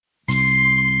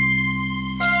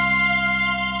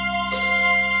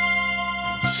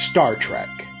Star Trek,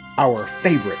 our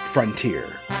favorite frontier.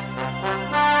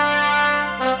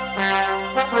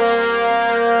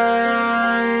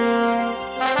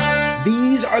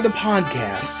 These are the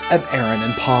podcasts of Aaron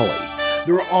and Polly,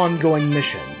 their ongoing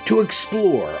mission to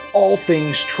explore all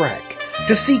things Trek,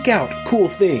 to seek out cool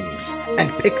things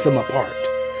and pick them apart,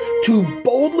 to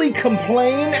boldly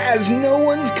complain as no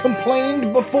one's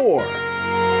complained before.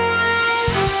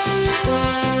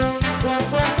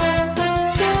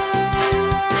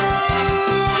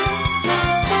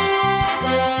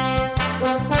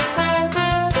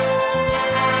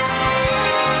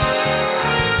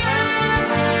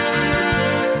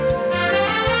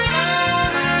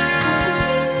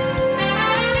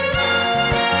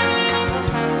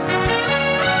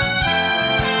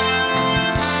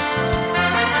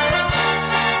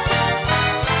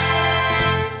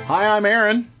 Hi, I'm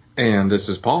Aaron. And this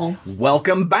is Paul.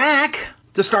 Welcome back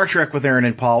to Star Trek with Aaron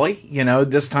and Polly. You know,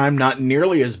 this time not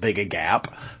nearly as big a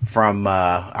gap from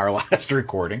our last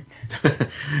recording.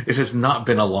 It has not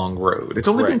been a long road. It's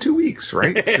only been 2 weeks,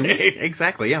 right? 2 weeks?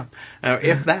 Exactly, yeah.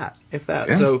 If that.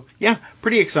 Yeah. So, yeah,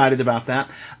 pretty excited about that.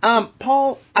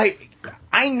 Paul, I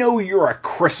know you're a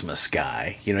Christmas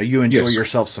guy. You know, you enjoy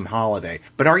yourself some holiday.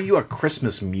 But are you a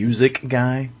Christmas music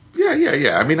guy?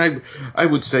 Yeah. I mean, I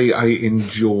would say I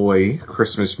enjoy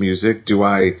Christmas music. Do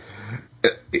I?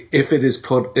 If it is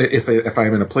if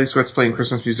I'm in a place where it's playing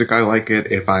Christmas music, I like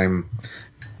it. If I'm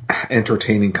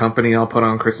entertaining company, I'll put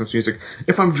on Christmas music.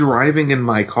 If I'm driving in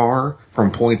my car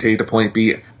from point A to point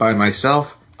B by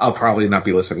myself, I'll probably not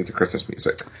be listening to Christmas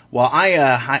music. Well,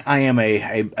 I am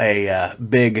a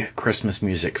big Christmas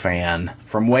music fan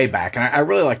from way back, and I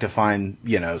really like to find,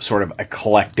 you know, sort of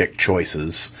eclectic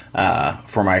choices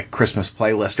for my Christmas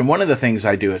playlist. And one of the things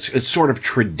I do, it's sort of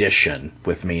tradition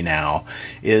with me now,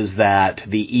 is that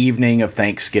the evening of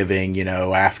Thanksgiving, you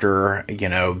know, after, you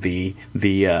know, the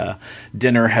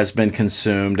dinner has been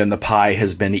consumed and the pie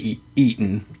has been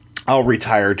eaten, I'll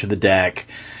retire to the deck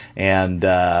and,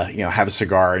 you know, have a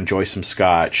cigar, enjoy some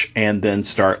scotch, and then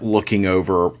start looking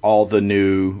over all the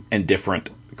new and different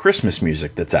Christmas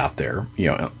music that's out there, you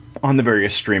know, on the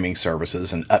various streaming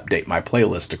services, and update my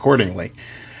playlist accordingly.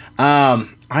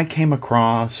 I came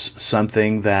across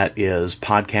something that is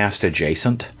podcast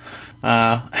adjacent.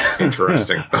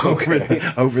 Interesting.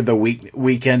 Okay. Over the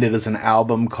weekend, it is an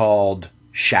album called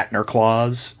Shatner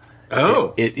Claus.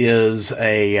 Oh. It is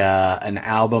an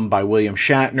album by William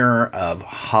Shatner of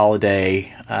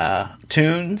holiday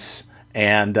tunes,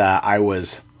 and I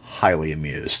was highly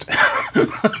amused.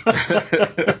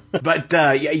 But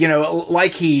you know,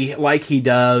 like he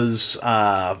does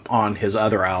on his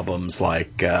other albums,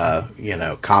 like you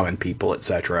know, Common People,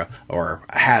 etc., or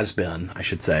Has Been, I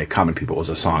should say. Common People was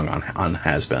a song on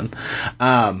Has Been.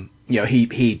 You know,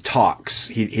 he talks.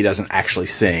 He doesn't actually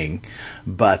sing,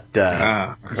 but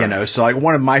you know, so like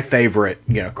one of my favorite,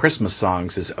 you know, Christmas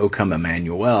songs is "O Come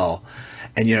Emmanuel,"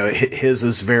 and you know, his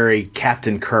is very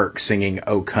Captain Kirk singing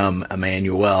 "O Come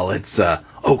Emmanuel." It's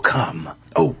 "O come,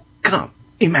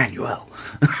 Emmanuel."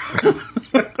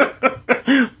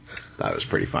 That was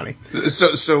pretty funny.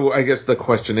 So I guess the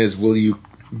question is, will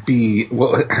the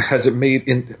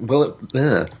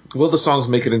songs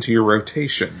make it into your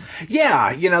rotation?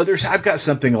 Yeah, you know, I've got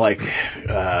something like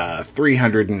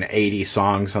 380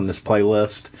 songs on this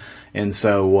playlist, and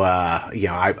so you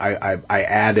know, I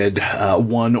added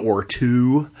one or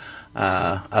two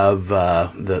of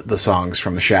the songs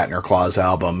from the Shatner Claus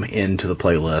album into the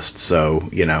playlist. So,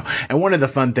 you know, and one of the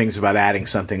fun things about adding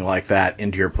something like that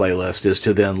into your playlist is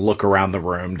to then look around the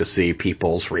room to see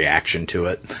people's reaction to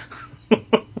it.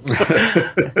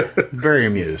 Very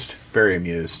amused.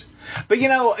 But, you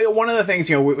know, one of the things,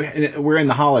 you know, we're in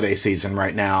the holiday season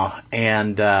right now,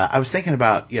 and I was thinking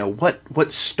about, you know,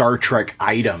 what Star Trek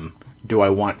item do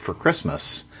I want for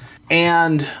Christmas?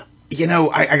 And, you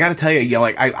know, I got to tell you,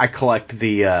 like, I collect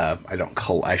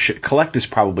collect is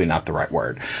probably not the right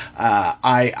word.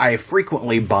 I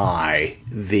frequently buy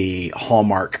the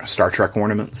Hallmark Star Trek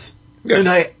ornaments.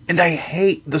 Yes. And I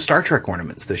hate the Star Trek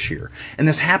ornaments this year. And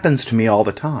this happens to me all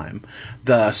the time.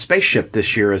 The spaceship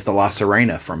this year is the La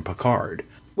Sirena from Picard,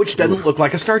 which doesn't look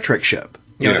like a Star Trek ship.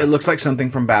 You know, it looks like something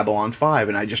from Babylon 5,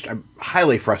 and I'm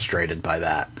highly frustrated by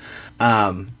that.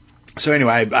 So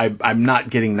anyway, I'm not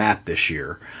getting that this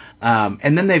year.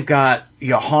 And then they've got, you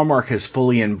know, Hallmark has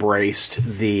fully embraced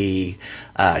the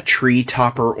tree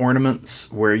topper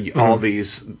ornaments, where all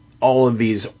of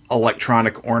these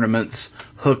electronic ornaments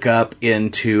hook up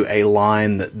into a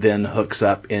line that then hooks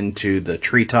up into the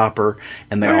tree topper,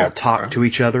 and they all talk to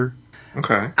each other.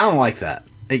 Okay. I don't like that.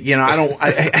 You know, I don't.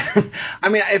 I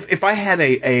mean, if I had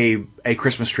a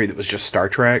Christmas tree that was just Star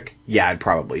Trek, yeah, I'd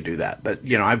probably do that. But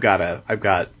you know, I've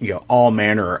got all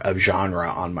manner of genre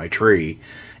on my tree,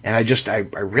 and I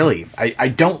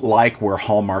don't like where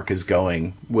Hallmark is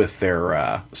going with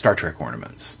their Star Trek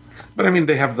ornaments. But I mean,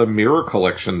 they have the Mirror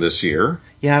collection this year.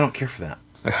 Yeah, I don't care for that.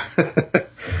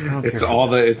 It's all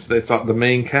the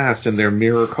main cast and their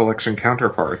Mirror collection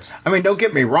counterparts. I mean, don't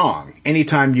get me wrong.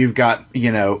 Anytime you've got,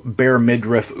 bare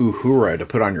midriff Uhura to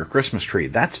put on your Christmas tree,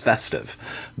 that's festive.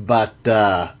 But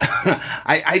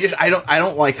I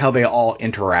don't like how they all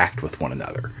interact with one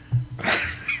another.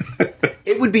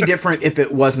 It would be different if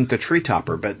it wasn't the tree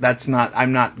topper, but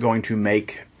I'm not going to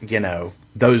make,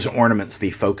 those ornaments the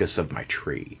focus of my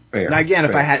tree. Fair, now again,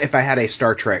 fair. if I had a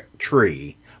Star Trek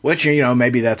tree, which,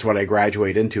 maybe that's what I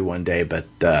graduate into one day, but,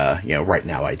 right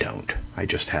now I don't. I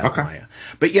just have my...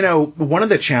 But, one of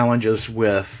the challenges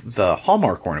with the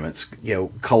Hallmark ornaments,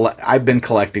 I've been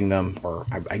collecting them, or,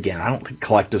 again, I don't think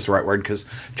collect is the right word, because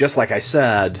just like I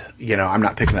said, I'm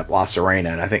not picking up La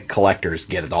Sirena, and I think collectors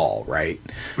get it all, right?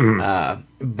 Mm-hmm.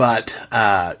 But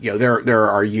there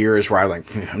are years where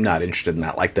I'm not interested in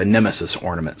that. Like the Nemesis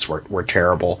ornaments were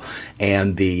terrible,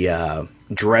 and the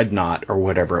Dreadnought or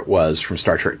whatever it was from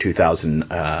Star Trek 2000,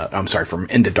 from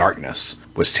Into Darkness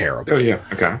was terrible. Oh yeah,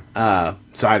 okay.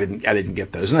 So I didn't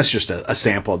get those, and that's just a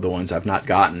sample of the ones I've not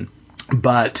gotten.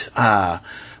 But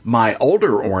my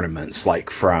older ornaments, like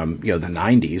from the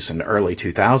 90s and early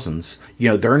 2000s,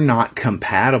 they're not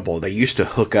compatible. They used to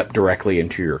hook up directly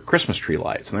into your Christmas tree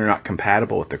lights, and they're not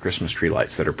compatible with the Christmas tree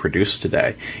lights that are produced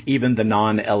today. Even the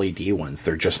non-LED ones,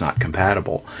 they're just not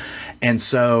compatible. And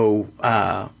so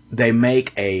they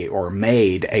made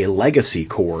a legacy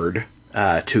cord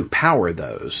to power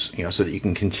those, so that you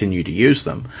can continue to use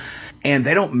them. And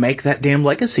they don't make that damn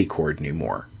legacy cord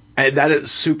anymore. And that is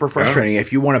super frustrating.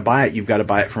 If you want to buy it, you've got to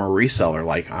buy it from a reseller,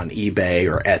 like on eBay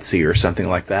or Etsy or something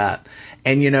like that.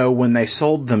 And, when they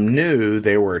sold them new,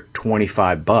 they were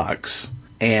 $25.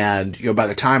 And, by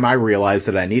the time I realized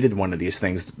that I needed one of these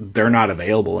things, they're not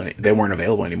available. They weren't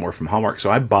available anymore from Hallmark. So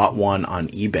I bought one on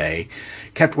eBay,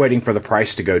 kept waiting for the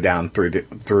price to go down through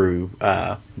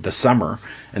the summer,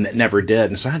 and it never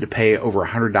did. And so I had to pay over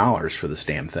 $100 for this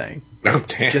damn thing. Oh,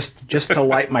 damn. Just to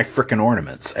light my frickin'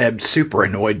 ornaments. I'm super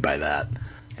annoyed by that.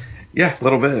 Yeah, a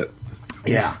little bit.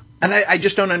 Yeah. And I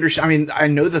just don't understand. I mean, I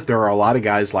know that there are a lot of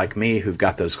guys like me who've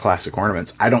got those classic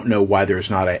ornaments. I don't know why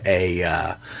there's not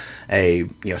a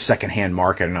secondhand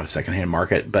market. I don't know if it's secondhand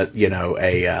market, but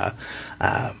why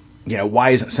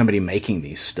isn't somebody making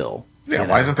these still? Yeah,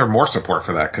 why isn't there more support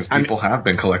for that? Because people have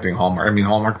been collecting Hallmark. I mean,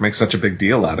 Hallmark makes such a big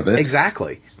deal out of it.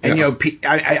 Exactly. And,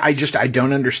 I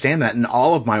don't understand that. And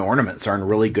all of my ornaments are in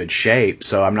really good shape,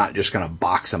 so I'm not just going to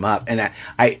box them up. And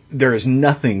there is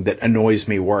nothing that annoys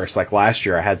me worse. Like last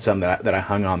year, I had some that I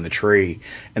hung on the tree,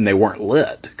 and they weren't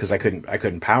lit because I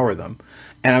couldn't power them.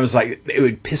 And I was like, it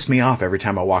would piss me off every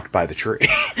time I walked by the tree.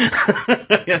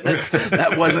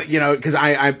 That wasn't, because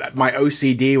my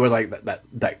OCD was like that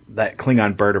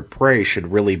Klingon bird of prey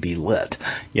should really be lit,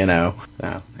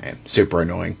 super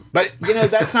annoying. But,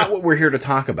 that's not what we're here to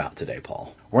talk about today,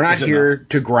 Paul. We're not here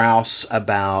to grouse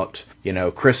about,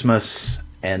 Christmas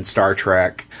and Star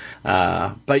Trek.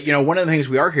 But, one of the things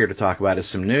we are here to talk about is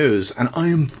some news, and I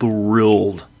am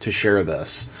thrilled to share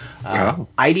this.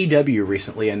 IDW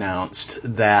recently announced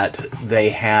that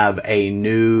they have a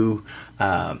new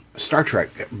Star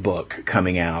Trek book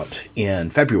coming out in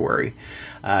February.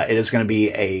 It is going to be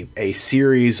a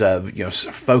series of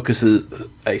focusing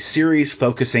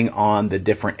on the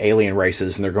different alien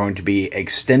races, and they're going to be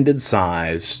extended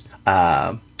sized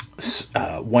one-shot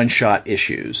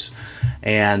issues.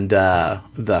 And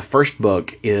the first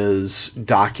book is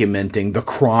documenting the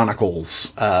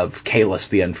chronicles of Kahless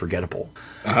the Unforgettable.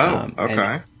 Oh,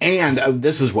 okay. And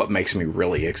this is what makes me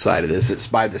really excited, is it's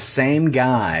by the same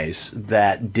guys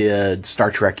that did Star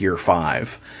Trek Year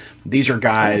 5. These are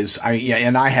guys,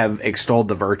 and I have extolled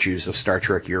the virtues of Star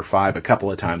Trek Year 5 a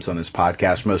couple of times on this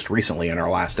podcast, most recently in our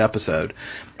last episode.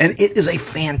 And it is a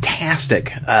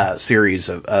fantastic series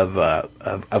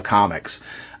of comics.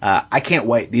 I can't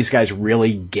wait. These guys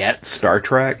really get Star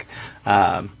Trek.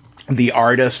 The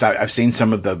artist, I've seen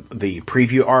some of the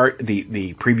preview art.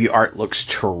 The preview art looks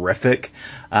terrific.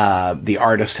 The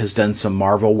artist has done some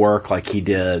Marvel work, like he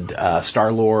did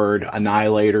Star-Lord,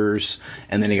 Annihilators,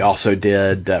 and then he also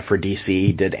did, for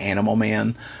DC, did Animal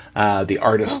Man. The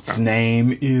artist's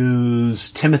name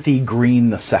is Timothy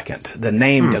Green II. The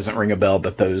name doesn't ring a bell,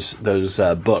 but those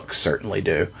books certainly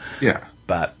do. Yeah.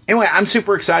 But anyway, I'm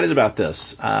super excited about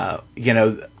this.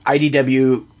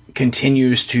 IDW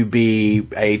continues to be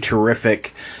a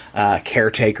terrific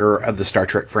caretaker of the Star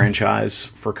Trek franchise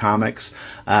for comics.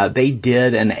 They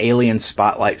did an Alien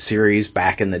Spotlight series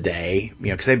back in the day,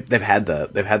 because they've had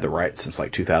the rights since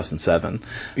like 2007.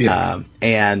 Yeah.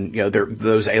 And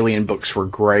those Alien books were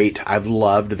great. I've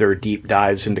loved their deep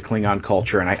dives into Klingon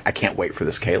culture, and I can't wait for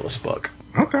this Kahless book.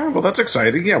 Okay, well, that's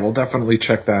exciting. Yeah, we'll definitely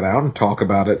check that out and talk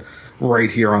about it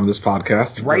right here on this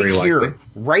podcast.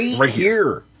 Right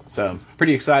here. So,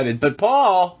 pretty excited. But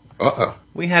Paul,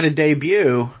 we had a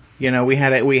debut. We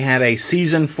had a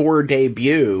season 4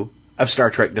 debut of Star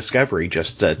Trek Discovery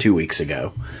just 2 weeks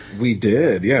ago. We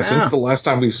did, yeah. Since the last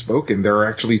time we've spoken, there are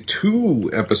actually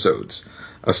 2 episodes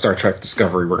of Star Trek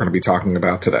Discovery we're going to be talking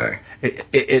about today.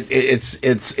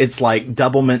 It's like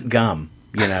double mint gum.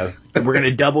 We're going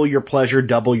to double your pleasure,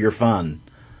 double your fun.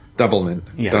 Doublemint.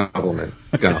 Yeah. Doublemint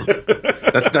gum.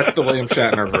 That's the William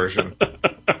Shatner version.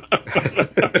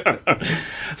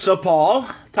 So, Paul,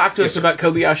 talk to us about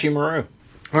Kobayashi Maru.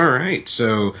 All right.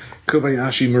 So,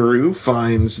 Kobayashi Maru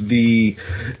finds the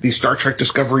Star Trek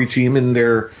Discovery team in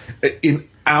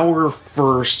our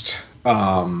first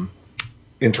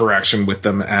interaction with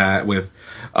them with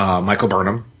Michael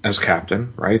Burnham as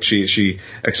captain, right? She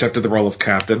accepted the role of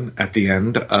captain at the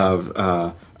end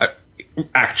of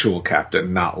actual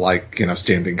captain, not like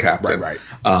standing captain. Right.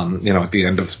 At the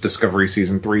end of Discovery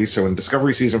season 3. So in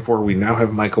Discovery season 4, we now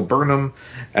have Michael Burnham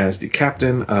as the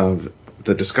captain of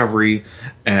the Discovery,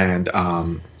 and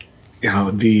the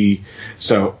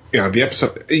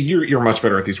episode. You're much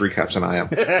better at these recaps than I am.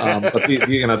 But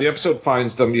the episode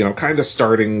finds them kind of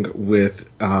starting with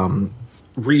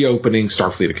reopening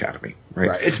Starfleet Academy,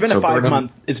 right? It's been a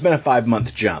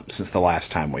 5-month jump since the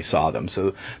last time we saw them,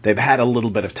 so they've had a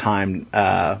little bit of time,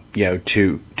 to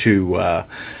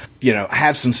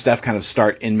have some stuff kind of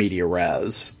start in media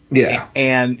res. Yeah,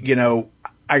 and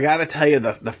I got to tell you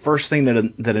the first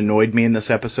thing that annoyed me in this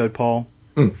episode, Paul.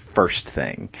 First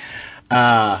thing,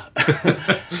 the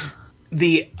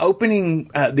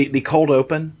opening, the cold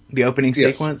open, the opening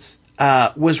sequence,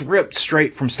 was ripped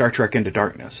straight from Star Trek Into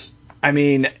Darkness. I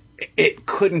mean, it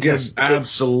couldn't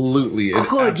absolutely.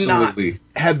 Not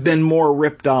have been more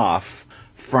ripped off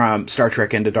from Star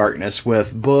Trek Into Darkness,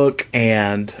 with Book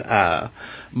and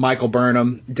Michael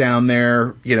Burnham down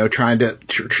there, trying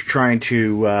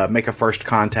to make a first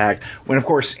contact. When, of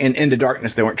course, in Into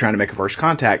Darkness, they weren't trying to make a first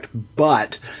contact,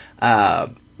 but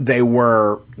they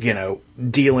were,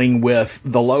 dealing with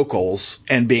the locals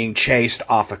and being chased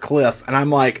off a cliff. And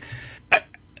I'm like,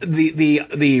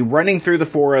 the running through the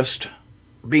forest,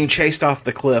 being chased off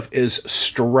the cliff is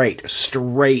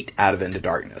straight out of Into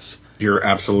Darkness. You're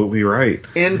absolutely right.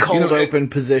 In cold open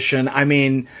position. I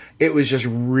mean, it was just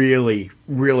really,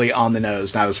 really on the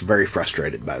nose, and I was very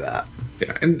frustrated by that.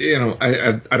 Yeah, and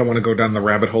I don't want to go down the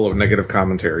rabbit hole of negative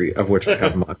commentary, of which I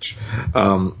have much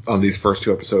on these first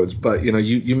 2 episodes. But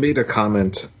you made a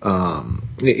comment,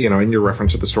 in your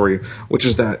reference to the story, which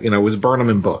is that it was Burnham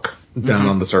and Book down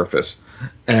on the surface,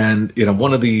 and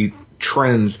one of the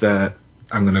trends that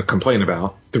I'm going to complain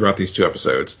about throughout these 2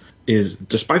 episodes is,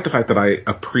 despite the fact that I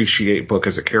appreciate Book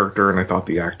as a character, and I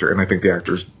think the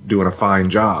actor's doing a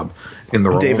fine job in the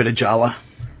role. David Ajala.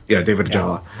 Yeah, David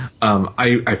Ajala.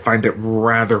 I find it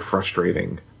rather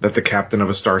frustrating that the captain of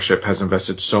a starship has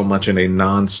invested so much in a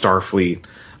non-Starfleet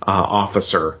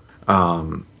officer.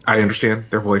 I understand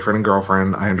they're boyfriend and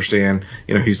girlfriend. I understand,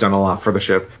 he's done a lot for the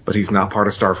ship, but he's not part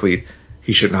of Starfleet.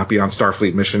 He should not be on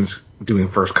Starfleet missions doing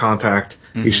first contact.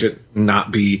 Mm-hmm. He should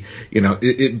not be,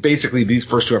 basically these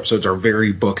first 2 episodes are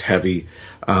very Book heavy,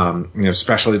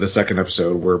 especially the second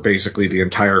episode, where basically the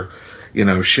entire,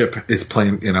 ship is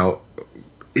playing,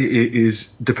 is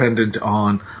dependent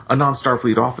on a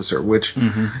non-Starfleet officer, which,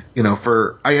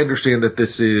 I understand that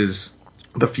this is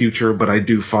the future, but I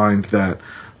do find that,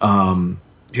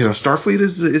 Starfleet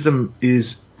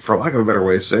is, for lack of a better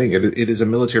way of saying it, it is a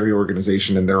military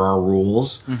organization, and there are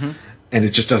rules, and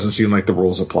it just doesn't seem like the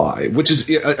rules apply, which is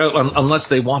unless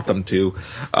they want them to.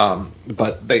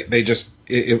 But they just,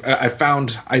 I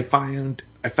found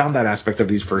that aspect of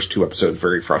these first 2 episodes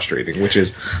very frustrating, which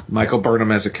is Michael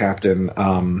Burnham as a captain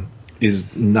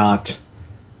is not.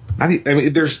 I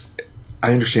mean,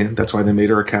 I understand that's why they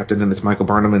made her a captain, and it's Michael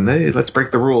Burnham, and let's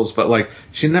break the rules. But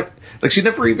she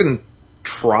never even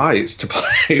tries to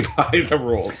play by the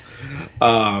rules,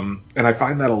 and I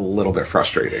find that a little bit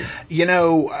frustrating.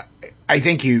 I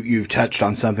think you've touched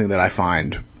on something that I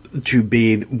find to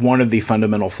be one of the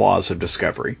fundamental flaws of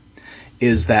Discovery,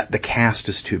 is that the cast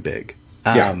is too big.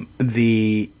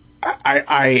 It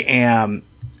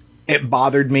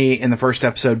bothered me in the first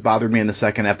episode, bothered me in the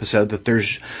second episode,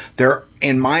 that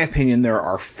in my opinion, there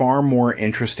are far more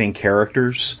interesting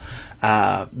characters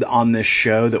on this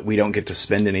show that we don't get to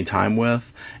spend any time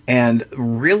with. And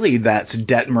really, that's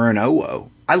Detmer and Owo.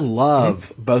 I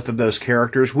love both of those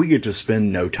characters. We get to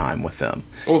spend no time with them.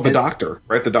 Oh, the Doctor,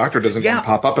 right? The Doctor doesn't even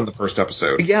pop up in the first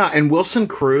episode. Yeah, and Wilson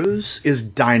Cruz is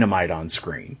dynamite on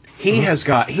screen. He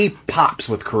pops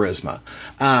with charisma.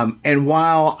 And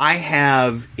while I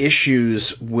have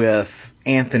issues with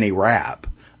Anthony Rapp,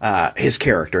 his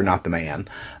character, not the man,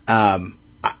 I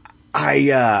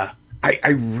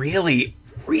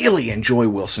really enjoy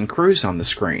Wilson Cruz on the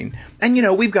screen. And,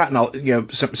 we've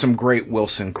gotten, some great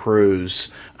Wilson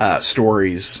Cruz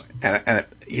stories,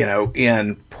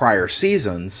 in prior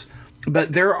seasons.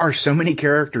 But there are so many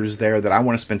characters there that I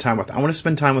want to spend time with. I want to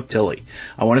spend time with Tilly.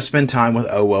 I want to spend time with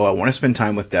Owo. I want to spend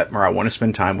time with Detmer. I want to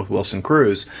spend time with Wilson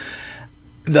Cruz.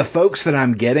 The folks that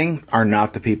I'm getting are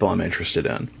not the people I'm interested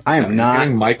in. I am not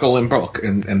getting Michael and Brooke,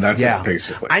 and that's it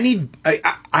basically.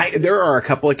 There are a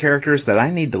couple of characters that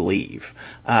I need to leave.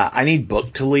 I need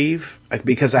Book to leave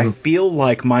because I feel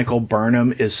like Michael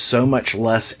Burnham is so much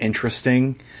less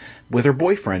interesting with her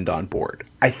boyfriend on board.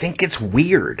 I think it's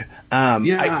weird.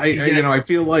 I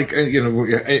feel like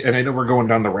and I know we're going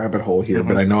down the rabbit hole here,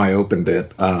 but I know I opened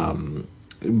it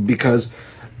because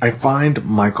I find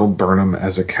Michael Burnham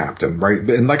as a captain, right?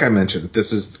 And like I mentioned,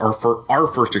 this is our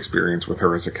first experience with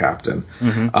her as a captain.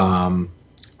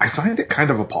 I find it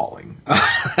kind of appalling,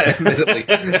 admittedly.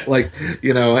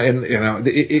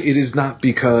 It is not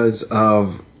because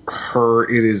of her.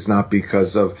 It is not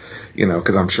because of,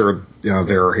 because I'm sure,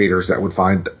 there are haters that would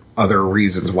find other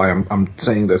reasons why I'm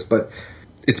saying this, but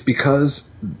it's because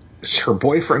her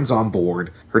boyfriend's on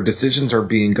board. Her decisions are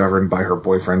being governed by her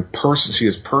boyfriend. She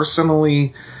is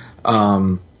personally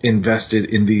invested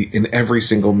in every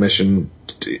single mission.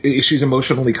 She's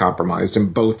emotionally compromised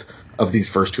in both of these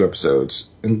first two episodes,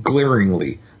 and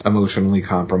glaringly emotionally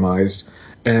compromised.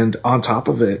 And on top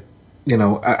of it,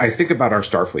 I think about our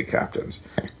Starfleet captains,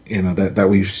 that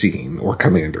we've seen, or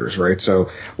commanders, right? So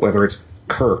whether it's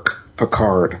Kirk,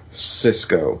 Picard,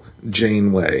 Sisko,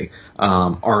 Janeway,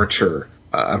 Archer,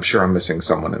 I'm sure I'm missing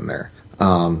someone in there.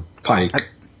 Pike.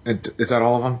 Is that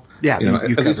all of them? Yeah. At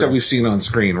least that we've seen on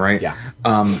screen, right? Yeah.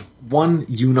 One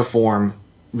uniform,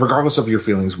 regardless of your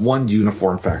feelings, one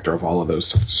uniform factor of all of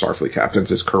those Starfleet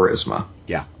captains is charisma.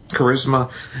 Yeah.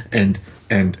 Charisma, and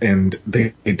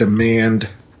they demand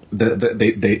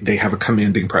they have a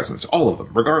commanding presence. All of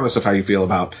them, regardless of how you feel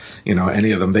about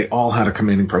any of them, they all had a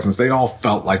commanding presence. They all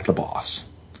felt like the boss.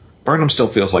 Burnham still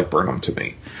feels like Burnham to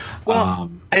me. Well,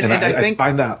 I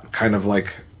find that kind of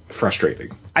like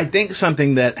frustrating. I think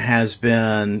something that has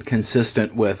been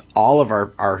consistent with all of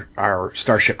our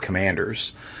Starship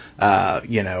commanders,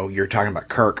 you're talking about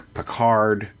Kirk,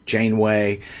 Picard,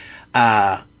 Janeway,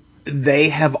 they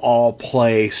have all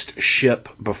placed ship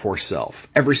before self.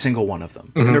 Every single one of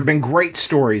them. There have been great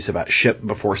stories about ship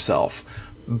before self.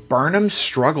 Burnham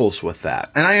struggles with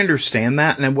that, and I understand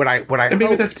that. And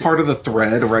maybe that's part of the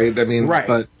thread, right? I mean, right.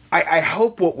 But I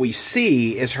hope what we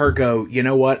see is her go, you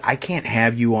know what? I can't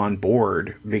have you on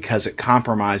board because it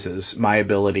compromises my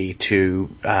ability to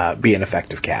be an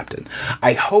effective captain.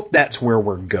 I hope that's where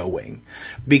we're going,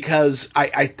 because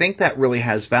I think that really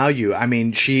has value. I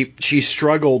mean, she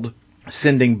struggled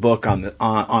sending Book on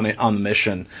the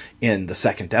mission in the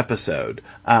second episode,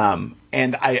 and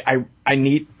I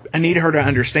need her to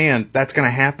understand that's going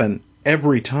to happen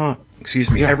every time.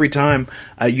 Every time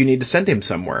you need to send him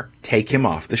somewhere, take him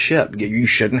off the ship. You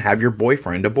shouldn't have your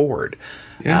boyfriend aboard.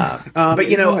 Yeah. But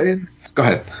go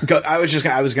ahead. I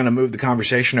was going to move the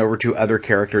conversation over to other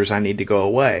characters. I need to go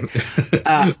away.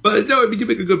 But no, I mean, you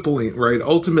make a good point, right?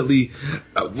 Ultimately,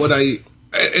 where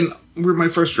my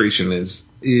frustration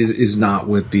is not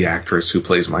with the actress who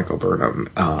plays Michael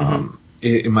Burnham.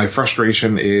 My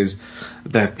frustration is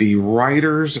that the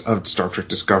writers of Star Trek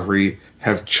Discovery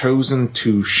have chosen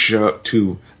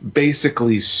to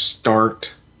basically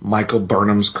start Michael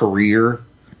Burnham's career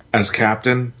as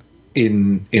captain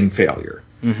in failure.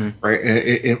 Right?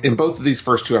 In both of these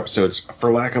first two episodes,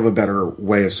 for lack of a better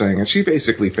way of saying it, she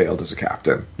basically failed as a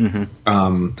captain.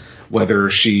 Whether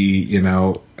she, we're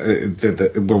going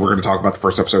to talk about the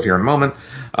first episode here in a moment,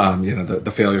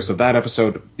 the failures of that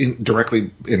episode directly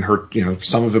in her,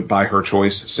 some of it by her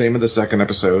choice. Same in the second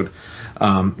episode,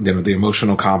 the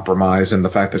emotional compromise and the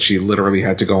fact that she literally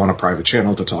had to go on a private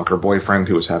channel to talk to her boyfriend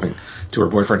who was having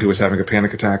a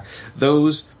panic attack.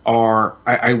 Those are,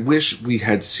 I wish we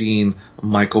had seen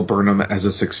Michael Burnham as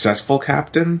a successful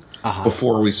captain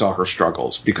before we saw her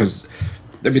struggles, because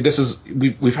I mean,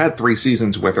 we've had 3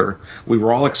 seasons with her. We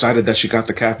were all excited that she got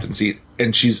the captain seat,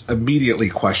 and she's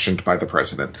immediately questioned by the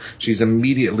president. She's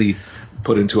immediately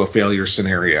put into a failure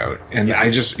scenario. And I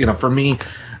just, for me,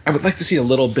 I would like to see a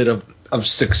little bit of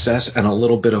success and a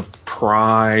little bit of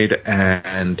pride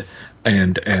and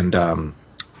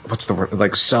what's the word,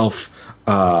 like self,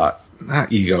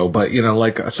 not ego, but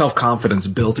like a self-confidence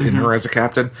built in her as a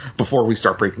captain before we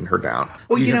start breaking her down.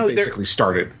 Well, we have basically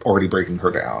started already breaking her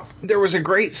down. There was a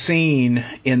great scene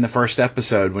in the first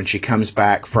episode when she comes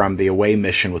back from the away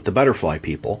mission with the butterfly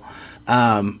people,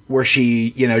 where she,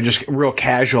 just real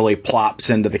casually plops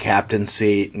into the captain's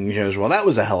seat and goes, well, that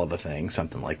was a hell of a thing,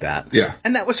 something like that. Yeah.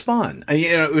 And that was fun.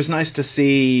 It was nice to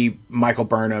see Michael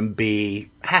Burnham be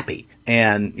happy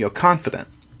and, confident.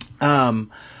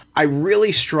 I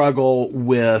really struggle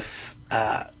with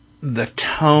the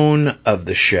tone of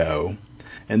the show,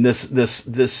 and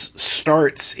this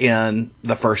starts in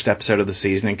the first episode of the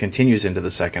season and continues into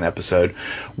the second episode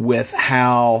with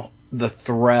how the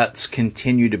threats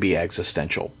continue to be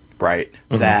existential, right?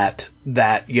 Mm-hmm.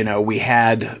 That we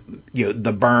had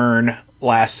the burn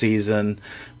last season,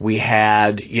 we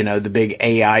had the big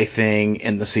AI thing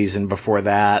in the season before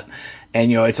that. And,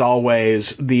 it's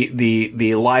always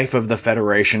the life of the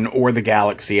Federation or the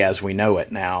galaxy as we know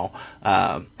it now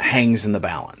hangs in the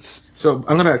balance. So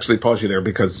I'm going to actually pause you there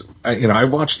because, I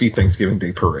watched the Thanksgiving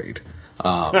Day Parade.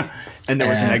 And there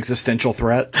was an existential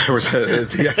threat. There was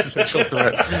the existential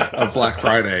threat of Black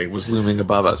Friday was looming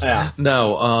above us. Yeah.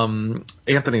 No,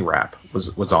 Anthony Rapp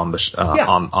was on the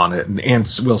on it,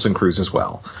 and Wilson Cruz as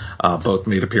well. Both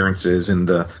made appearances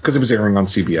because it was airing on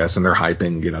CBS, and they're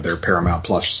hyping their Paramount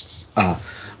Plus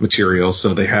material.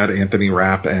 So they had Anthony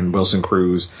Rapp and Wilson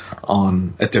Cruz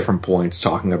on at different points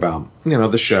talking about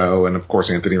the show, and of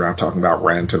course Anthony Rapp talking about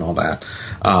Rent and all that.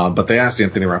 But they asked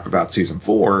Anthony Rapp about season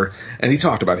 4, and he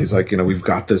talked about, he's like, we've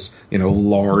got this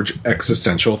large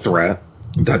existential threat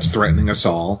that's threatening us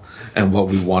all, and what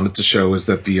we wanted to show is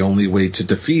that the only way to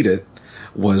defeat it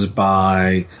was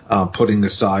by putting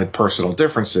aside personal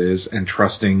differences and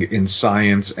trusting in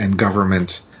science and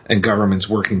governments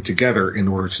working together in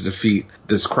order to defeat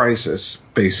this crisis,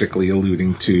 basically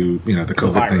alluding to the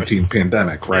COVID-19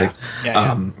 pandemic, right?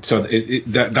 Yeah. So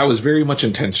that was very much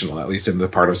intentional, at least in the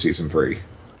part of season 3.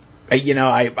 I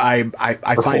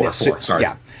find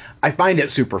it I find it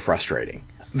super frustrating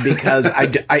because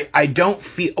I don't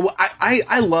feel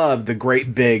I love the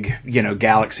great big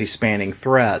galaxy spanning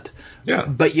threat. Yeah.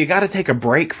 But you got to take a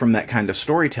break from that kind of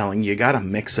storytelling. You got to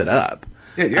mix it up.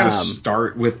 Yeah, you gotta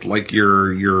start with like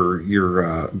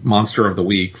your monster of the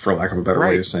week, for lack of a better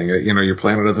way of saying it. Your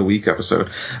planet of the week episode.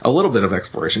 A little bit of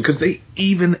exploration, because they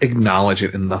even acknowledge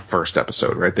it in the first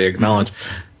episode, right? They acknowledge,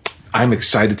 I'm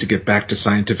excited to get back to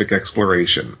scientific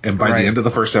exploration, and by the end of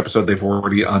the first episode, they've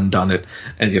already undone it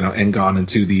and gone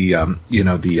into the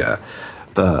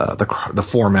the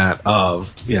format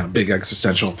of big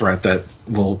existential threat that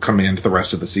will command the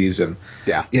rest of the season.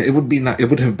 Yeah, it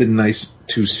would have been nice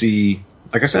to see,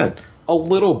 like I said, a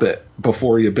little bit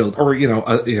before you build, or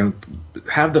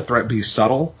have the threat be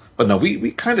subtle. But no,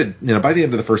 we kind of by the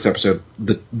end of the first episode,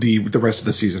 the rest of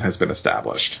the season has been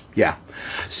established. Yeah.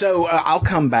 So I'll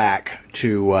come back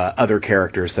to other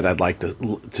characters that I'd like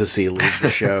to see leave the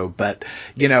show, but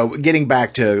getting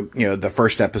back to the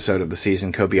first episode of the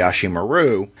season, Kobayashi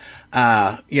Maru.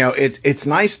 It's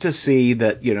nice to see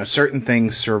that certain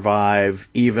things survive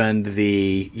even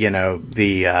the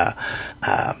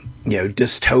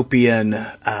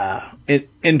dystopian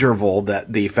interval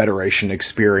that the Federation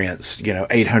experienced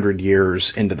 800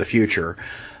 years into the future.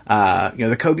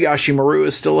 The Kobayashi Maru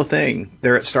is still a thing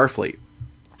there at Starfleet.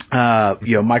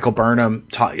 Michael Burnham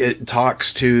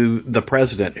talks to the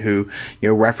president, who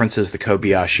references the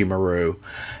Kobayashi Maru,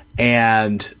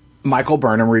 and Michael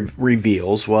Burnham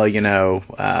reveals, well,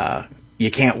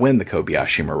 you can't win the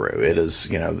Kobayashi Maru. It is,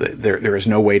 there is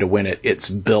no way to win it. It's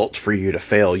built for you to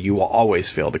fail. You will always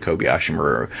fail the Kobayashi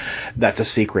Maru. That's a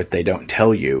secret they don't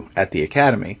tell you at the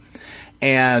Academy.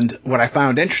 And what I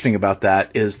found interesting about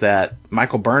that is that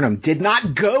Michael Burnham did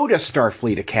not go to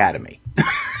Starfleet Academy.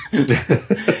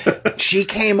 She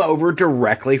came over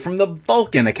directly from the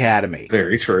Vulcan Academy.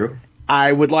 Very true.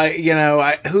 I would like,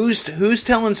 who's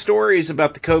telling stories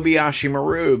about the Kobayashi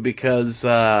Maru? Because,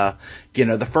 the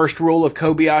first rule of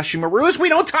Kobayashi Maru is we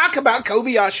don't talk about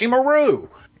Kobayashi Maru.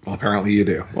 Well, apparently you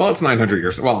do. Well, it's 900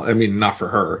 years. Well, I mean, not for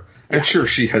her. I'm sure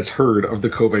she has heard of the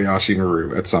Kobayashi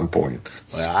Maru at some point.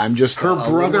 Well, I'm just her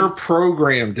brother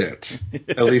programmed it,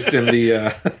 at least in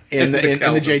the in the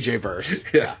JJ verse.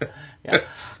 Yeah.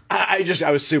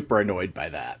 I was super annoyed by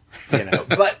that,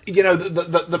 But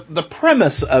the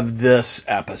premise of this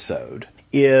episode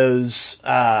is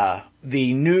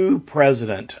the new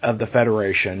president of the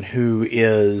Federation, who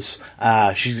is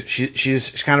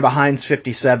she's kind of a Heinz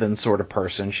 57 sort of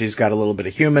person. She's got a little bit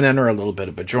of human in her, a little bit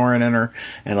of Bajoran in her,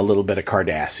 and a little bit of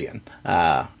Cardassian.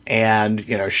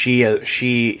 And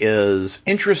she is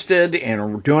interested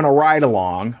in doing a ride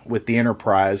along with the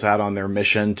Enterprise out on their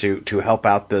mission to help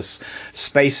out this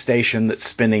space station that's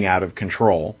spinning out of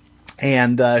control.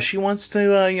 And she wants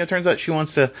to, turns out she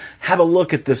wants to have a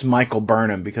look at this Michael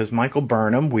Burnham, because Michael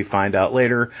Burnham, we find out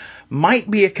later, might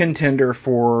be a contender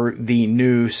for the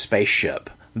new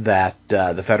spaceship that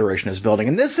the Federation is building.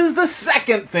 And this is the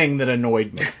second thing that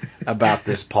annoyed me about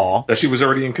this, Paul. That she was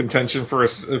already in contention for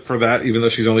that, even though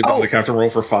she's only been in the captain role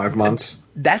for 5 months.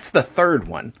 That's the third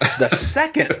one. The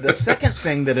second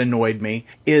thing that annoyed me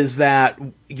is that,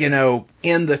 in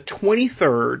the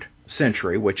 23rd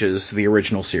century, which is the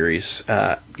original series,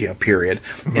 period.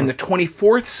 Mm-hmm. In the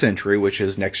 24th century, which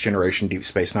is Next Generation, Deep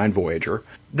Space Nine, Voyager,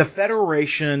 the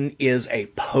Federation is a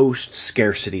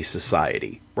post-scarcity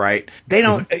society, right? They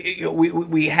don't. Mm-hmm.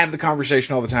 We have the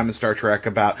conversation all the time in Star Trek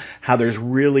about how there's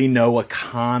really no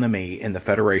economy in the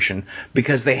Federation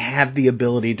because they have the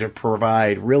ability to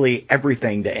provide really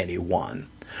everything to anyone,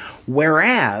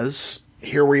 whereas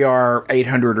here we are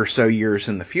 800 or so years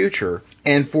in the future,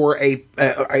 and for a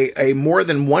more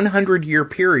than 100-year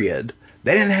period,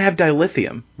 they didn't have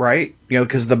dilithium, right?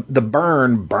 Because the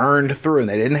burn burned through, and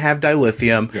they didn't have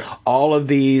dilithium. Yeah. All of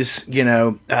these,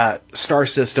 star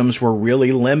systems were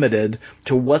really limited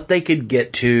to what they could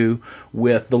get to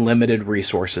with the limited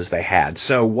resources they had.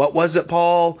 So what was it,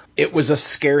 Paul? It was a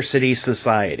scarcity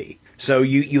society. So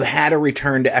you had a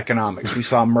return to economics. We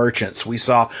saw merchants, we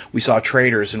saw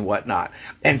traders and whatnot.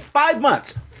 And 5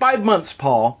 months,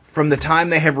 Paul, from the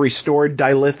time they have restored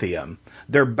dilithium,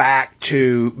 they're back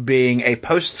to being a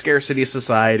post-scarcity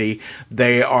society.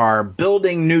 They are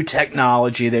building new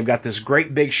technology. They've got this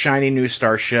great big shiny new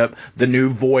starship, the new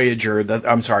Voyager.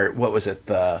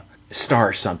 The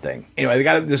Star something. Anyway, they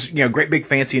got this great big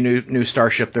fancy new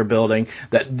starship they're building.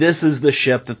 That this is the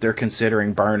ship that they're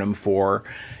considering Burnham for.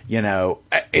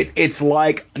 It's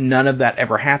like none of that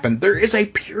ever happened. There is a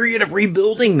period of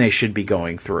rebuilding they should be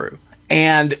going through,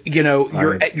 and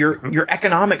your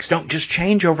economics don't just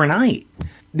change overnight.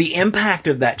 The impact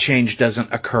of that change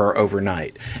doesn't occur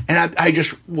overnight. And I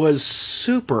just was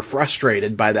super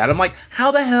frustrated by that. I'm like,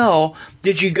 how the hell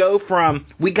did you go from,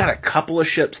 we got a couple of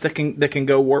ships that can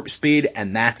go warp speed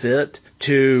and that's it,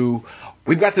 to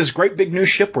we've got this great big new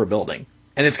ship we're building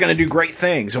and it's going to do great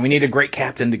things and we need a great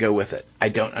captain to go with it? I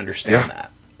don't understand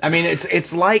that. I mean,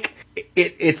 it's like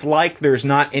there's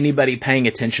not anybody paying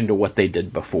attention to what they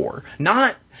did before.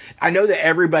 I know that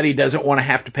everybody doesn't want to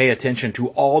have to pay attention to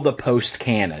all the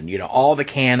post-canon, all the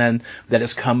canon that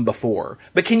has come before.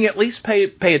 But can you at least pay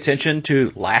attention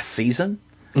to last season?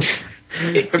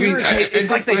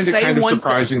 It's like they say kind of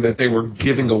surprising that they were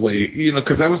giving away,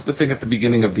 because that was the thing at the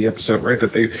beginning of the episode, right?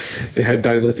 That they had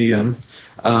dilithium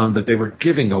that they were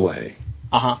giving away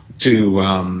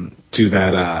to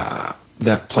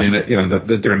that planet, during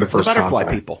the first the butterfly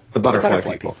combat. people, the butterfly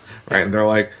people, right? And they're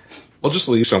like, "We'll just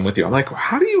leave some with you." I'm like,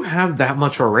 how do you have that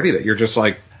much already that you're just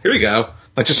like, here you go,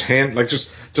 like just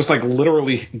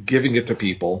literally giving it to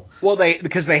people? Well,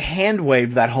 because they hand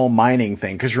waved that whole mining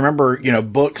thing. Because remember,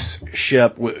 Book's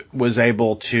ship was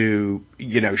able to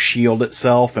shield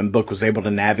itself, and Book was able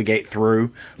to navigate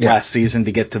through last season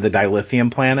to get to the dilithium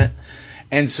planet.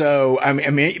 And so, I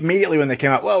mean, immediately when they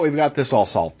came out, well, we've got this all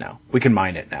solved now. We can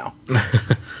mine it now.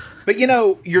 But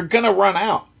you're gonna run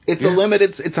out.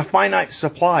 It's it's a finite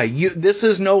supply. This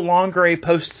is no longer a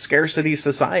post-scarcity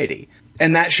society.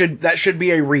 And that should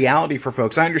be a reality for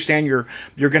folks. I understand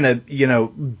you're gonna,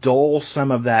 dole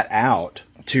some of that out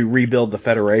to rebuild the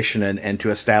Federation and to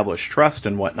establish trust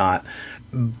and whatnot.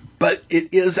 But it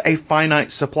is a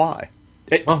finite supply.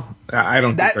 I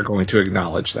don't think they're going to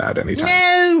acknowledge that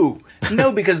anytime.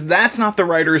 No, because that's not the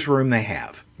writer's room they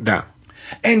have. No.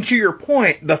 And to your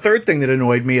point, the third thing that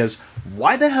annoyed me is,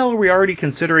 why the hell are we already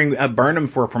considering Burnham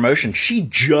for a promotion? She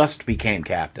just became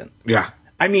captain. Yeah.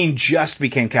 I mean, just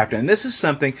became captain. And this is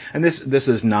something, and this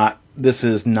is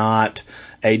not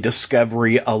a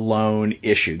Discovery alone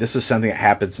issue. This is something that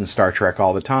happens in Star Trek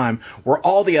all the time, where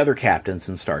all the other captains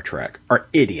in Star Trek are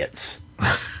idiots.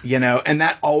 And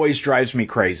that always drives me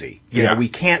crazy. We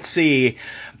can't see.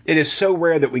 It is so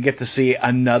rare that we get to see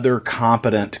another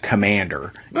competent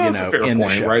commander. That's a fair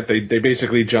point, right? They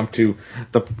basically jump to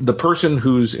the person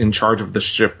who's in charge of the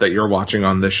ship that you're watching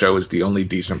on this show is the only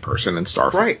decent person in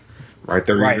Starfleet. Right.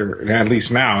 They're either, at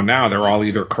least now they're all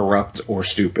either corrupt or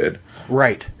stupid.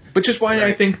 Right. Which is why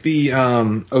I think the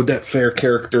Odette Fair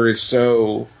character is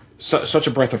so such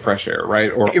a breath of fresh air,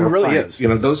 right? It really Pike. is.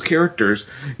 Those characters,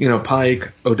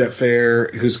 Pike, Odette Fair,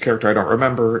 whose character I don't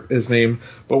remember his name,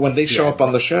 but when they show up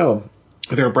on the show,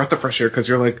 they're a breath of fresh air because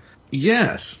you're like,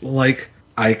 yes, like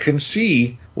I can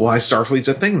see why Starfleet's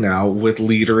a thing now with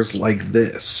leaders like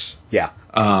this. Yeah.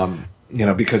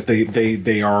 Because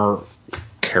they are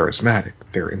charismatic,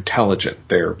 they're intelligent,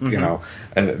 they're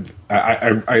and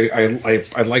I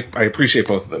appreciate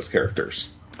both of those characters.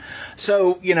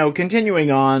 So,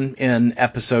 continuing on in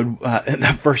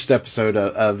the first episode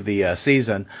of the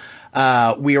season,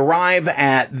 we arrive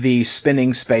at the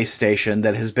spinning space station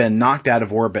that has been knocked out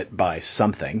of orbit by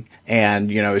something,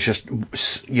 and it's just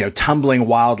tumbling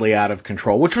wildly out of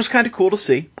control, which was kind of cool to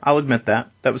see. I'll admit that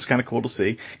was kind of cool to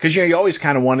see, because you always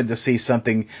kind of wanted to see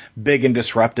something big and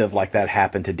disruptive like that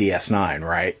happen to DS9,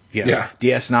 right? Yeah.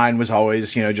 DS9 was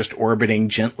always just orbiting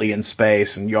gently in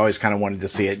space, and you always kind of wanted to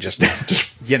see it just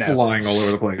flying all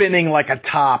over the place, spinning like a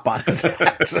top on its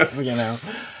axis.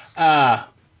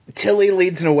 Tilly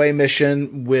leads an away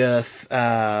mission with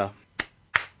can't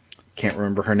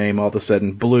remember her name all of a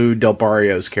sudden. Blue Del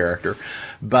Barrio's character,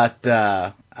 but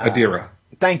Adira.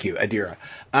 Thank you, Adira.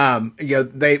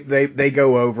 They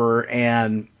go over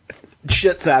and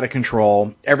shit's out of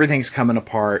control. Everything's coming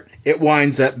apart. It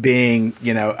winds up being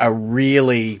a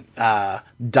really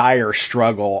dire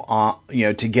struggle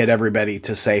to get everybody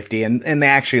to safety, and they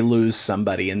actually lose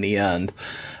somebody in the end.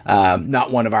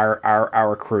 Not one of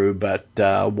our crew, but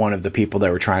one of the people they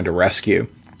were trying to rescue.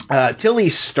 Tilly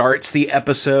starts the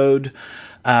episode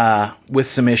with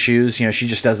some issues. She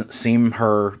just doesn't seem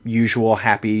her usual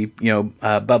happy,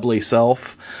 bubbly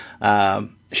self.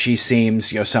 She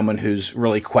seems, someone who's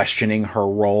really questioning her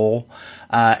role.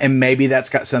 And maybe that's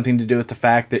got something to do with the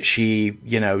fact that she,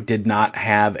 did not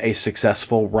have a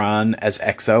successful run as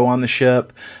XO on the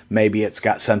ship. Maybe it's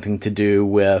got something to do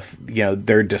with,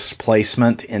 their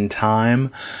displacement in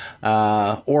time,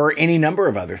 or any number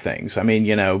of other things. I mean,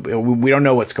 we don't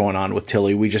know what's going on with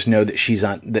Tilly. We just know that she's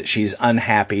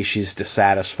unhappy, she's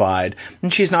dissatisfied,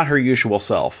 and she's not her usual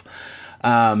self.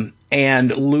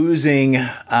 And losing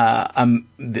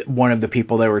one of the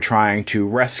people they were trying to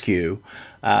rescue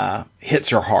hits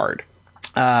her hard.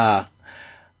 At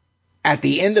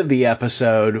the end of the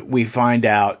episode, we find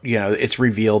out, it's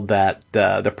revealed that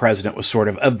the president was sort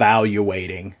of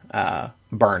evaluating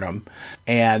Burnham.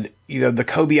 And, the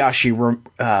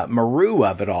Kobayashi Maru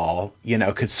of it all,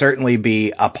 could certainly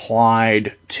be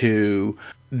applied to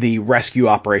the rescue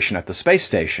operation at the space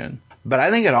station. But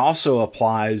I think it also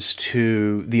applies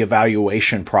to the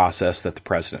evaluation process that the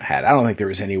president had. I don't think there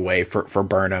was any way for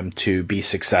Burnham to be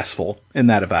successful in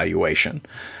that evaluation.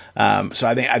 So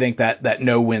I think that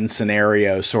no-win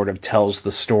scenario sort of tells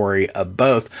the story of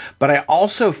both. But I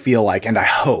also feel like, and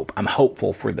I'm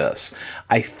hopeful for this.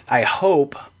 I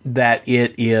hope that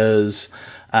it is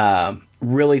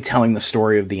really telling the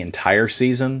story of the entire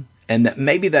season. And that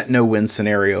maybe that no-win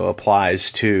scenario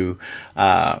applies to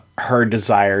her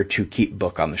desire to keep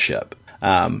Book on the ship.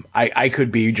 I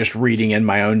could be just reading in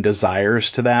my own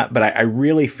desires to that, but I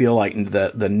really feel like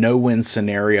the no-win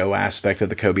scenario aspect of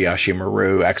the Kobayashi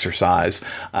Maru exercise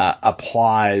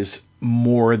applies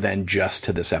more than just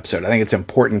to this episode. I think it's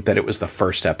important that it was the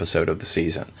first episode of the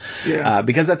season. Yeah.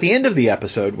 Because at the end of the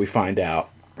episode, we find out,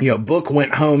 Book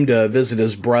went home to visit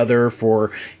his brother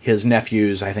for his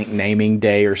nephew's, I think, naming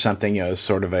day or something.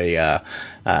 Sort of a,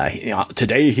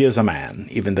 today he is a man,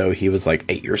 even though he was like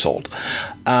 8 years old.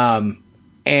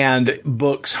 And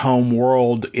Book's home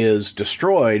world is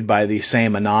destroyed by the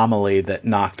same anomaly that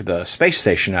knocked the space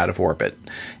station out of orbit.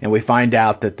 And we find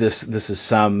out that this is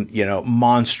some,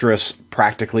 monstrous,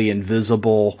 practically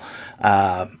invisible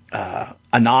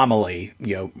anomaly,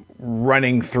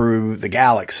 running through the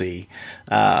galaxy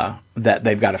that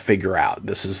they've got to figure out.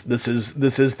 This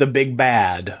is the big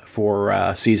bad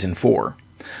for season 4.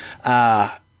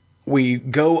 We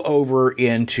go over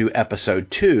into episode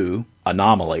 2,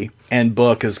 Anomaly, and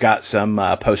Book has got some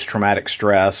post-traumatic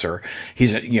stress, or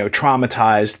he's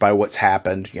traumatized by what's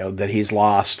happened, that he's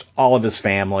lost all of his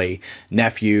family,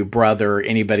 nephew, brother,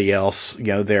 anybody else,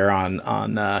 there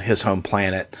on his home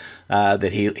planet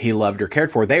that he loved or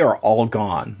cared for. They are all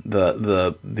gone.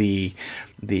 The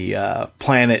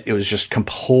planet, it was just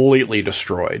completely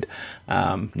destroyed.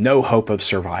 No hope of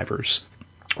survivors.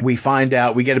 We find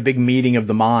out, we get a big meeting of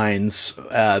the minds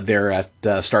there at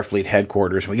Starfleet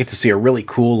headquarters. We get to see a really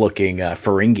cool looking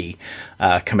Ferengi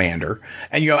commander.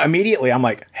 And, immediately I'm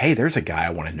like, hey, there's a guy I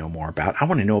want to know more about. I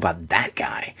want to know about that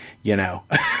guy,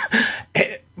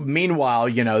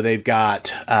 Meanwhile, they've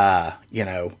got,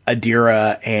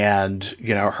 Adira and,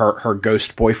 her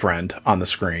ghost boyfriend on the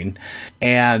screen.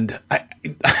 And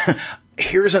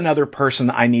here's another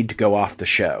person I need to go off the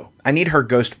show. I need her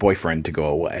ghost boyfriend to go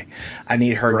away. I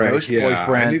need her ghost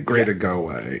boyfriend. I need Gray to go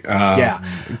away. Yeah.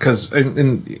 Because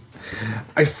and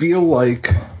I feel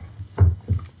like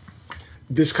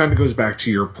this kind of goes back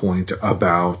to your point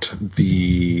about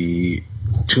the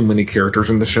too many characters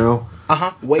in the show.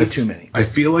 Way too many. I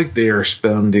feel like they are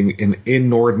spending an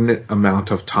inordinate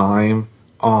amount of time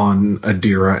on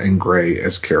Adira and Gray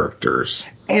as characters.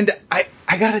 And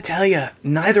I gotta tell you,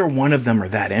 neither one of them are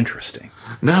that interesting.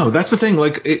 No, that's the thing.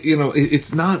 Like,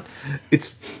 it's not.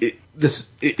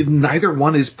 Neither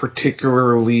one is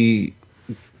particularly.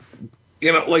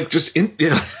 Just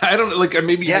I don't know. Like,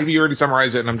 maybe you already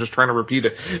summarized it, and I'm just trying to repeat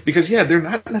it because they're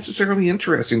not necessarily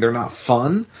interesting. They're not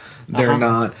fun. They're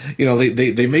not.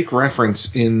 They make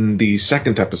reference in the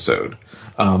second episode.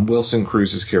 Wilson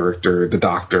Cruz's character, the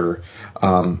Doctor,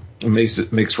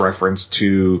 makes reference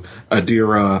to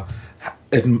Adira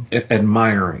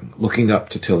admiring, looking up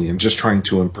to Tillian, just trying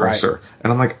to impress her.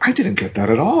 And I'm like, I didn't get that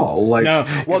at all. Like, no,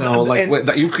 well, are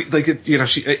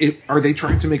they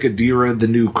trying to make Adira the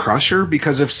new Crusher?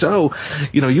 Because if so,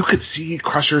 you could see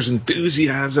Crusher's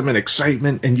enthusiasm and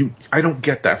excitement, and I don't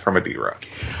get that from Adira.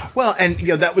 Well, and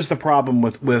that was the problem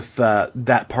with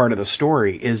that part of the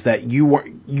story, is that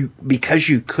because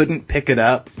you couldn't pick it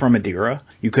up from Adira,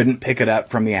 you couldn't pick it up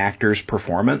from the actor's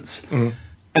performance. Mm-hmm.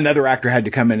 Another actor had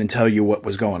to come in and tell you what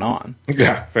was going on.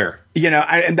 Yeah, fair.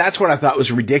 And that's what I thought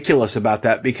was ridiculous about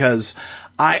that, because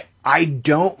I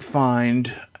don't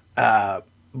find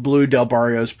Blue Del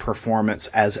Barrio's performance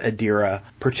as Adira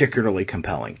particularly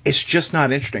compelling. It's just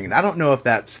not interesting. And I don't know if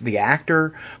that's the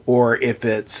actor or if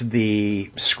it's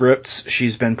the scripts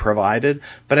she's been provided,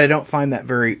 but I don't find that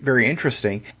very, very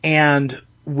interesting. And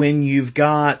when you've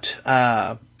got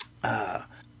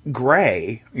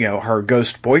Gray, her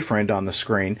ghost boyfriend on the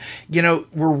screen,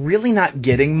 we're really not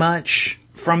getting much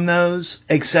from those,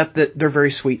 except that they're very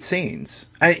sweet scenes.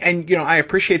 I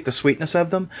appreciate the sweetness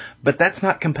of them, but that's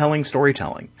not compelling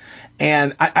storytelling.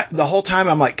 And I the whole time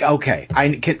I'm like, okay,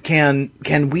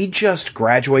 can we just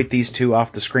graduate these two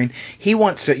off the screen? He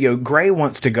wants to, Gray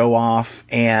wants to go off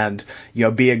and,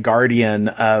 be a guardian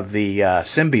of the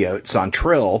symbiotes on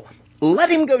Trill.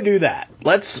 Let him go do that.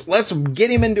 Let's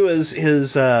get him into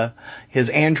his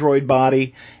android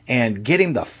body and get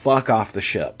him the fuck off the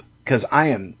ship, because I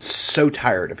am so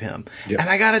tired of him. Yep. And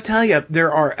I got to tell you,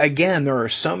 there are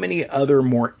so many other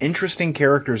more interesting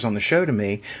characters on the show to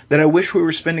me that I wish we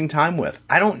were spending time with.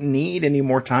 I don't need any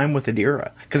more time with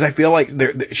Adira, because I feel like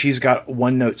she's got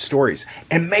one-note stories.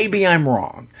 And maybe I'm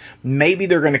wrong. Maybe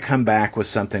they're going to come back with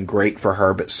something great for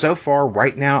her, but so far,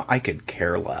 right now, I could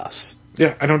care less.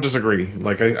 Yeah, I don't disagree.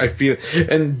 Like, I feel,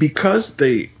 and because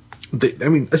a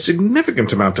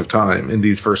significant amount of time in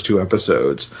these first two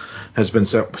episodes has been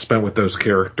spent with those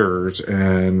characters,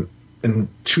 and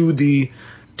to the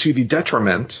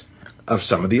detriment of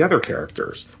some of the other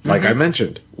characters. Like I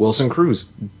mentioned, Wilson Cruz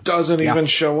doesn't even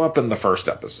show up in the first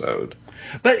episode.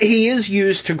 But he is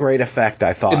used to great effect,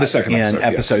 I thought, in the second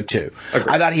episode 2.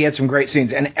 Agreed. I thought he had some great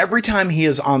scenes. And every time he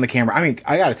is on the camera,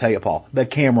 I got to tell you, Paul, the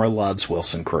camera loves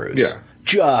Wilson Cruz. Yeah.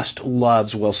 Just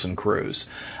loves Wilson Cruz.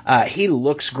 He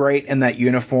looks great in that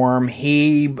uniform.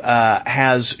 He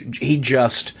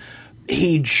just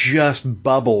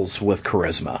bubbles with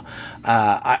charisma.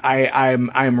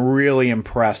 I'm really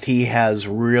impressed. He has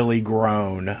really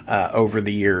grown over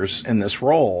the years in this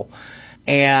role.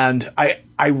 And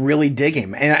I really dig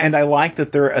him. And I like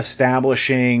that they're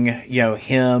establishing,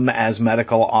 him as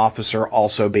medical officer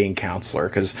also being counselor,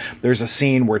 because there's a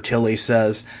scene where Tilly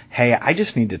says, "Hey, I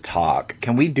just need to talk.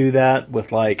 Can we do that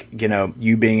with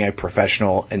you being a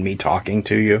professional and me talking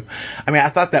to you?" I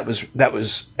thought that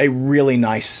was a really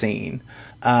nice scene.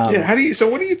 What do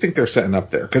you think they're setting up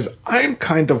there? Because I'm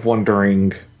kind of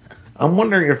wondering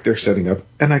if they're setting up,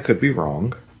 and I could be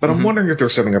wrong, but I'm wondering if they're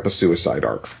setting up a suicide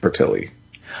arc for Tilly.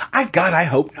 I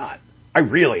hope not. I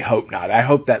really hope not. I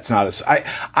hope that's not it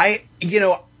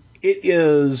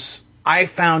is. I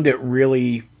found it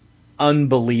really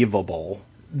unbelievable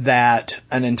that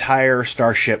an entire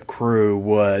Starship crew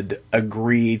would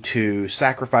agree to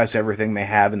sacrifice everything they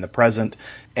have in the present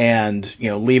and,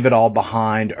 leave it all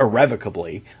behind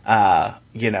irrevocably,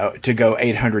 to go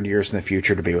 800 years in the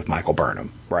future to be with Michael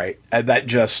Burnham, right? That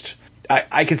just,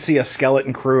 I could see a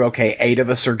skeleton crew. Okay, 8 of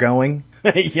us are going,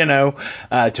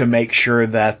 to make sure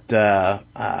that,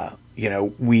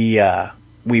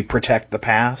 we protect the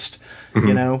past,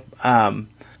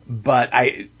 but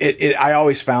I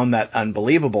always found that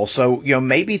unbelievable. So,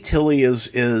 maybe Tilly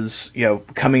is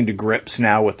coming to grips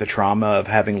now with the trauma of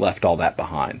having left all that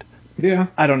behind. Yeah.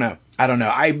 I don't know.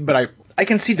 I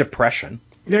can see depression.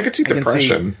 Yeah, I can see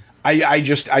depression.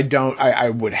 I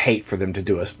would hate for them to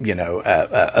do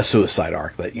a suicide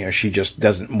arc that, she just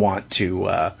doesn't want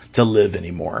to live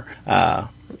anymore.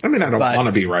 I mean, I don't want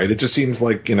to be right. It just seems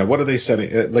like, what are they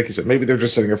setting? Like you said, maybe they're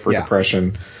just setting up for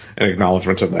depression and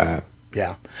acknowledgement of that.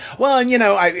 Yeah. Well,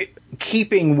 and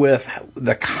keeping with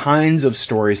the kinds of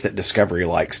stories that Discovery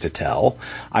likes to tell,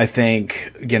 I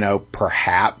think,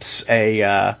 perhaps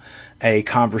a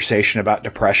conversation about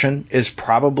depression is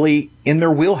probably in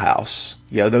their wheelhouse.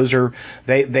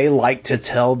 They like to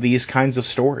tell these kinds of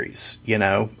stories,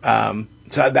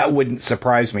 so that wouldn't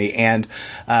surprise me. And,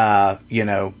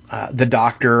 the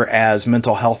Doctor as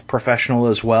mental health professional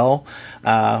as well,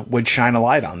 would shine a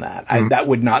light on that. That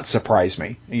would not surprise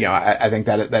me. I think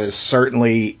that is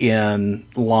certainly in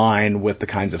line with the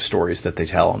kinds of stories that they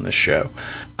tell on this show.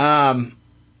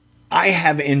 I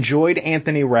have enjoyed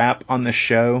Anthony Rapp on the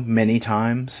show many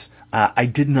times. I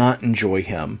did not enjoy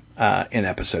him in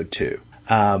episode 2.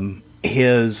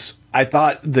 I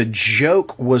thought the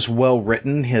joke was well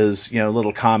written. His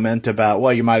little comment about,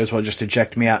 well, you might as well just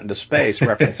eject me out into space,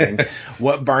 referencing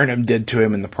what Burnham did to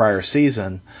him in the prior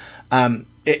season. I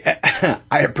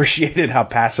appreciated how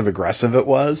passive aggressive it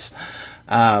was.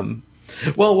 Well,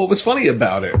 what was funny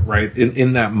about it, right,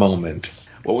 in that moment.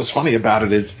 What was funny about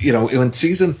it is, when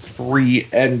season 3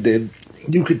 ended,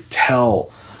 you could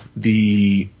tell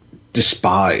the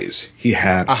despise he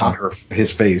had on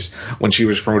his face when she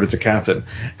was promoted to captain.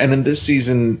 And in this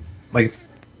season, like,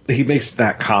 he makes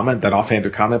that comment, that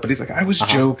offhanded comment, but he's like, I was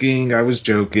joking.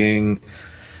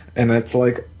 And it's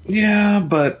like, yeah,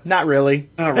 but not really.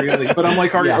 But I'm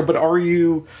like, are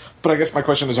you? But I guess my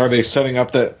question is, are they setting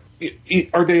up that?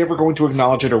 Are they ever going to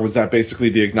acknowledge it, or was that basically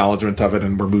the acknowledgement of it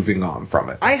and we're moving on from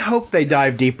it? I hope they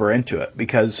dive deeper into it,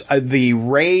 because the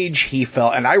rage he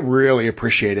felt, and I really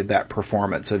appreciated that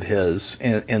performance of his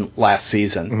in last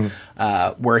season,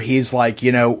 where he's like,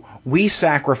 we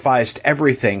sacrificed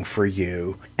everything for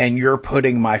you, and you're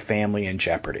putting my family in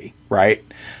jeopardy, right?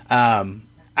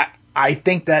 I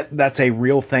think that's a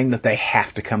real thing that they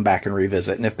have to come back and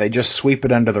revisit. And if they just sweep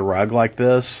it under the rug like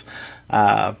this,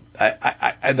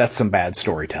 that's some bad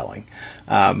storytelling.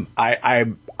 I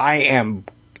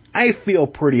feel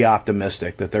pretty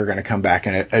optimistic that they're going to come back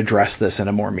and address this in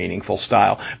a more meaningful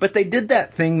style. But they did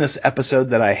that thing this episode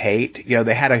that I hate.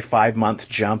 They had a 5-month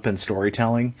jump in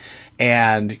storytelling.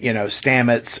 And,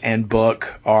 Stamets and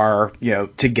Book are,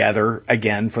 together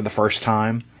again for the first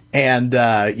time. And,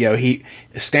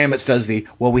 Stamets does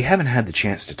we haven't had the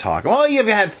chance to talk. Well, you've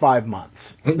had 5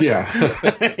 months. Yeah.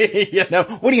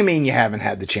 What do you mean you haven't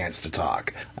had the chance to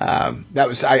talk?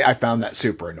 I found that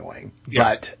super annoying.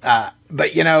 Yeah.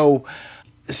 But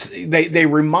they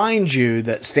remind you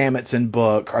that Stamets and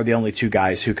Book are the only two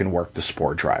guys who can work the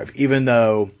spore drive, even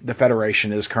though the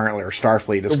Federation is currently, or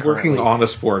Starfleet is currently working on a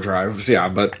spore drive. Yeah,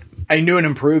 but a new and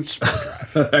improved spore drive.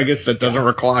 I guess that doesn't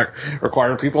require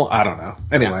people. I don't know.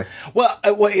 Anyway, well,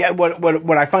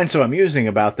 what I find so amusing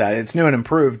about that, it's new and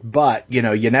improved, but you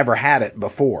never had it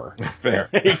before. Fair.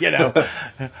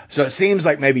 So it seems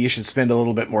like maybe you should spend a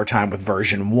little bit more time with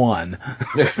version 1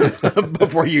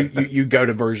 before you go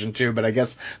to version 2. But I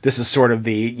guess this is sort of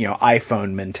the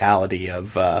iPhone mentality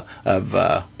of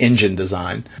engine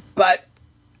design. But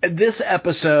this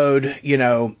episode,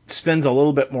 spends a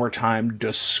little bit more time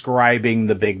describing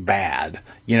the big bad,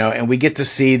 and we get to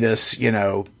see this,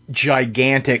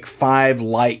 gigantic 5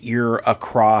 light year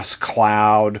across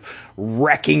cloud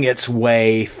wrecking its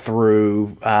way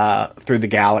through the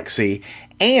galaxy,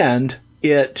 and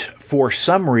it, for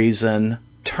some reason,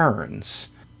 turns.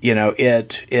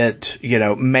 It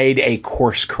made a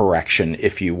course correction,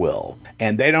 if you will.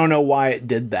 And they don't know why it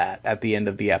did that at the end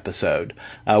of the episode,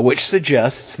 which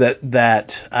suggests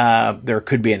that there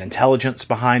could be an intelligence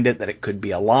behind it, that it could be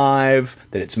alive,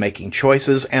 that it's making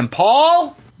choices. And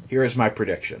Paul, here is my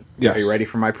prediction. Yes. Are you ready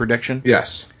for my prediction?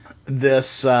 Yes.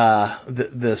 This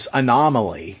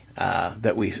anomaly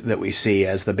that we see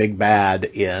as the big bad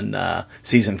in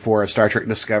season 4 of Star Trek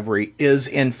Discovery is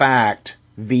in fact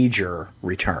V'ger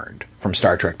returned from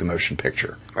Star Trek the Motion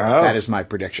Picture. Oh. That is my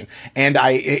prediction. And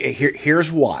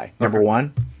here's why. Number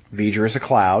one, V'ger is a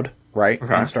cloud, right?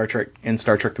 Okay. In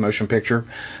Star Trek the Motion Picture.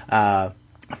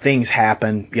 Things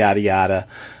happen, yada yada.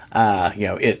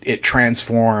 It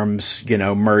transforms,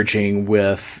 merging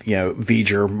with,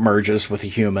 V'ger merges with a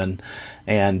human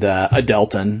and a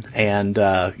Deltan and,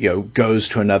 goes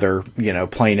to another,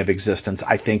 plane of existence.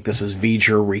 I think this is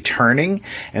V'ger returning.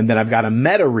 And then I've got a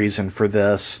meta reason for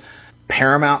this.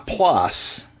 Paramount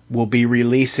Plus will be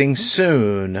releasing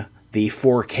soon the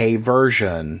 4K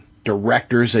version,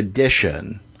 director's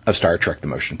edition of Star Trek the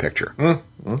Motion Picture.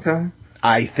 Okay.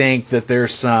 I think that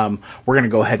there's some, we're going to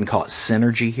go ahead and call it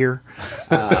synergy here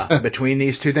between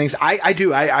these two things. I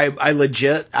do. I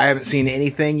legit, I haven't seen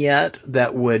anything yet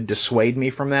that would dissuade me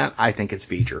from that. I think it's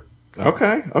V'ger.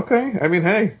 Okay. I mean,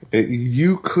 hey,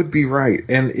 you could be right.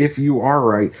 And if you are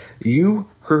right, you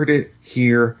heard it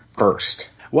here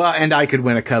first. Well, and I could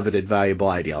win a coveted valuable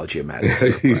ideology of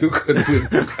madness. You could win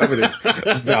a coveted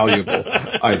valuable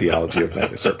ideology of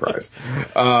madness surprise.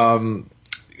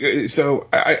 So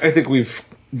I think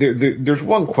there's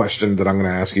one question that I'm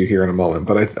going to ask you here in a moment,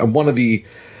 but one of the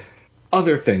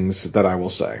other things that I will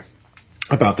say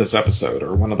about this episode,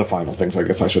 or one of the final things I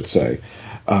guess I should say,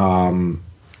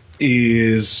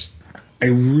 is I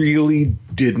really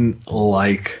didn't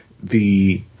like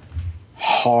the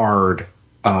hard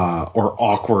or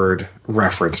awkward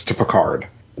reference to Picard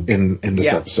in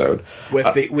this episode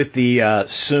with the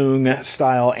Soong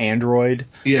style android.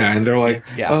 Yeah, and they're like,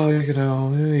 oh, you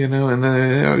know, and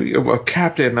then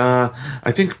Captain,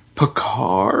 I think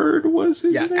Picard was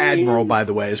his name. Admiral, by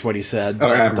the way, is what he said.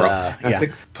 Oh, Admiral. I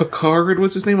think Picard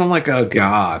was his name. I'm like, oh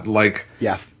God, like,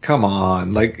 come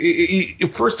on, like,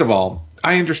 first of all,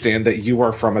 I understand that you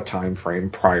are from a time frame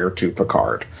prior to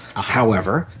Picard.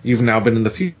 However, you've now been in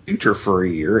the future for a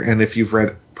year, and if you've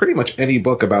read pretty much any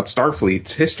book about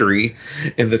Starfleet's history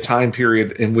in the time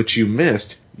period in which you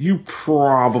missed, you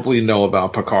probably know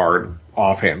about Picard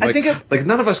offhand. Like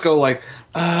none of us go like,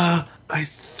 I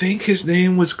think his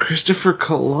name was Christopher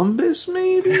Columbus,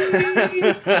 maybe?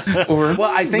 Or well,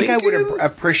 I think Lincoln? I would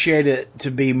appreciate it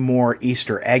to be more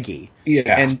Easter eggy.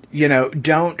 Yeah. And,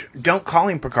 don't call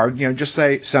him Picard, just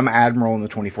say some admiral in the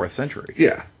 24th century.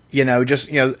 Yeah. And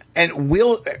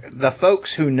the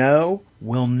folks who know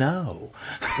will know.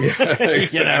 Yeah,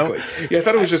 exactly. Yeah, I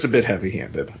thought it was just a bit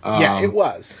heavy-handed. Yeah, it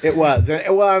was.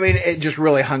 Well, I mean, it just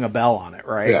really hung a bell on it,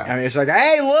 right? Yeah. I mean, it's like,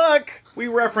 hey, look, we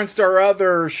referenced our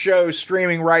other show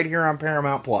streaming right here on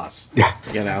Paramount Plus.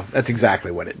 Yeah. That's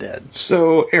exactly what it did.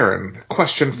 So, Aaron,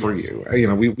 question for you.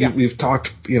 We've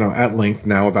talked, at length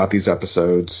now about these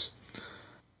episodes.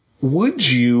 Would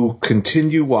you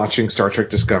continue watching Star Trek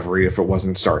Discovery if it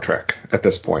wasn't Star Trek at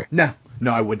this point? No,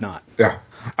 I would not. Yeah,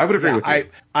 I would agree with you.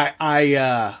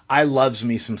 I loves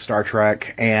me some Star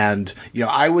Trek, and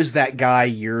I was that guy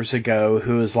years ago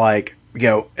who was like,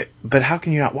 but how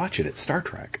can you not watch it? It's Star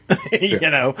Trek. I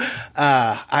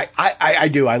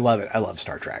do. I love it. I love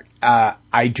Star Trek.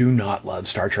 I do not love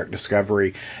Star Trek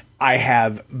Discovery. I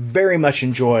have very much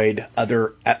enjoyed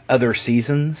other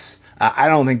seasons. I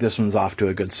don't think this one's off to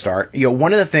a good start.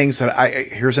 One of the things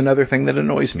here's another thing that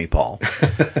annoys me, Paul.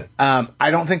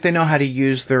 I don't think they know how to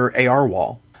use their AR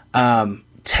wall.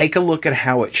 Take a look at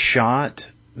how it's shot.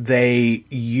 They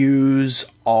use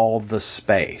all the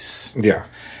space. Yeah.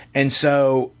 And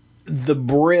so the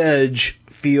bridge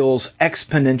feels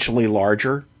exponentially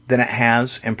larger than it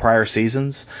has in prior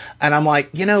seasons. And I'm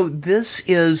like, this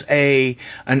is an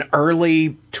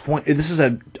early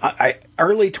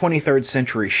 23rd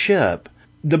century ship.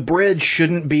 The bridge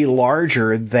shouldn't be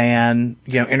larger than,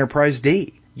 Enterprise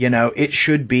D. It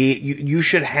should be, you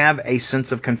should have a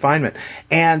sense of confinement.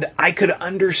 And I could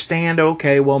understand,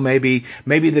 okay, well, maybe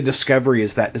the Discovery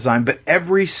is that design, but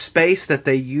every space that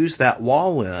they use that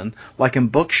wall in, like in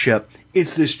Bookship,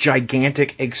 it's this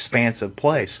gigantic, expansive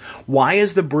place. Why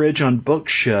is the bridge on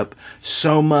Bookship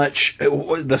so much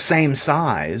the same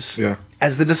size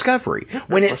as the Discovery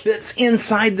when it fits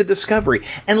inside the Discovery?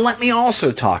 And let me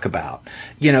also talk about,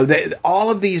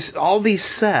 all these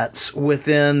sets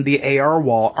within the AR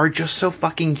wall are just so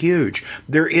fucking huge.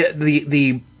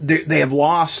 They have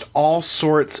lost all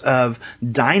sorts of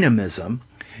dynamism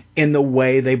in the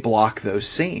way they block those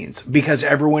scenes because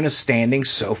everyone is standing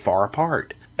so far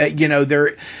apart.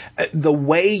 The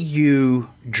way you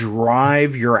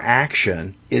drive your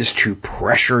action is to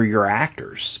pressure your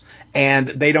actors. And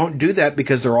they don't do that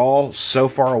because they're all so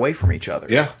far away from each other.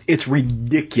 Yeah. It's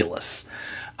ridiculous.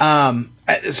 So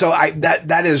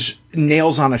that is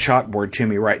nails on a chalkboard to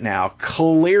me right now.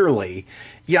 Clearly,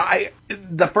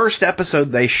 the first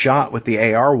episode they shot with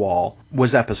the AR wall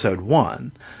was episode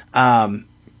 1.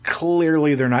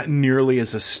 Clearly they're not nearly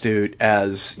as astute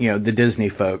as, the Disney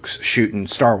folks shooting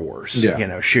Star Wars,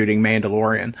 shooting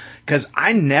Mandalorian. Because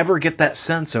I never get that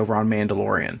sense over on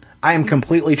Mandalorian. I am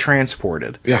completely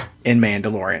transported in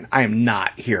Mandalorian. I am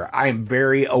not here. I am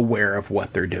very aware of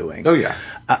what they're doing. Oh, yeah.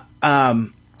 I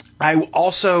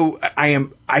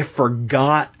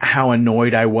forgot how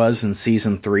annoyed I was in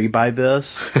season 3 by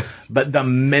this, but the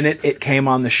minute it came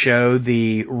on the show,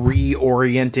 the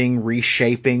reorienting,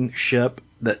 reshaping ship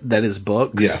that is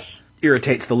Books. Yes.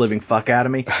 irritates the living fuck out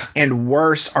of me. And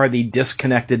worse are the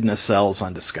disconnected nacelles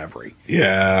on Discovery.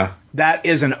 Yeah. That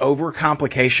is an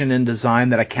overcomplication in design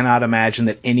that I cannot imagine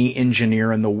that any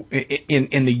engineer in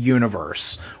the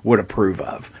universe would approve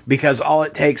of. Because all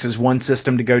it takes is one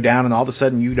system to go down, and all of a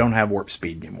sudden you don't have warp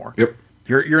speed anymore. Yep.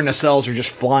 Your nacelles are just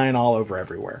flying all over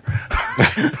everywhere.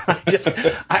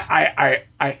 I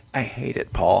hate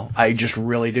it, Paul. I just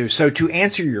really do. So to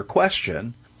answer your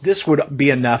question, this would be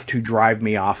enough to drive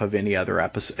me off of any other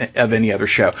episode of any other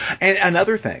show. And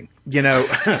another thing,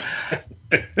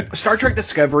 Star Trek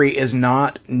Discovery is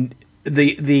not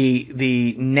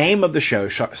the name of the show,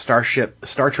 Star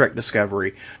Trek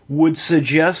Discovery, would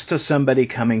suggest to somebody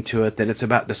coming to it that it's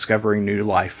about discovering new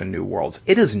life and new worlds.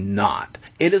 It is not.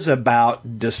 It is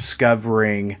about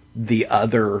discovering the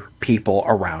other people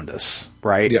around us,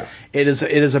 right? Yeah. It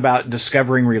is about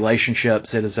discovering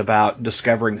relationships. It is about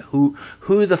discovering who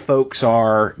the folks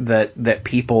are that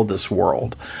people this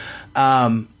world.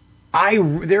 They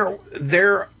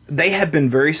have been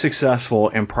very successful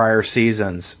in prior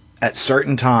seasons at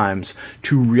certain times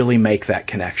to really make that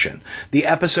connection. The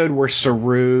episode where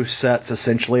Saru sets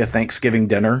essentially a Thanksgiving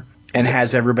dinner and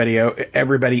has everybody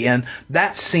in,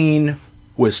 that scene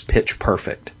was pitch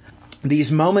perfect.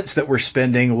 These moments that we're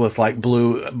spending with like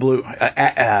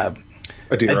Adira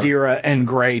and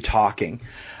Gray talking,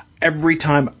 every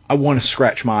time I want to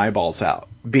scratch my eyeballs out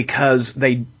because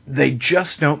they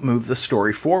just don't move the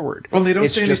story forward. Well, they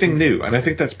don't say anything new, and I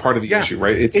think that's part of the issue,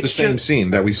 right? It's the same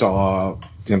scene that we saw,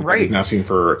 we've now seen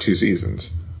for 2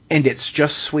 seasons. And it's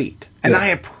just sweet. And I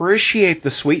appreciate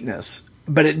the sweetness,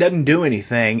 but it doesn't do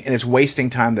anything, and it's wasting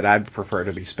time that I'd prefer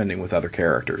to be spending with other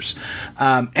characters.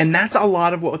 And that's a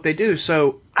lot of what they do.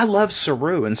 So I love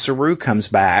Saru, and Saru comes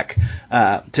back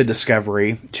to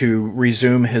Discovery to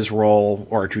resume his role,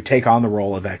 or to take on the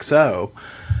role of XO.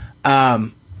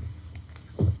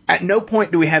 At no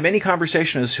point do we have any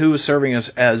conversation as who was serving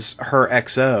as her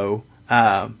XO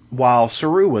while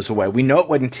Saru was away. We know it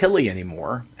wasn't Tilly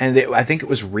anymore, and I think it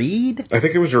was Reed. I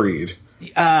think it was Reed.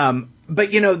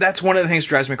 But, that's one of the things that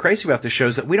drives me crazy about this show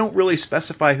is that we don't really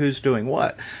specify who's doing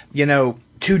what.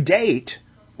 To date,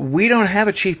 we don't have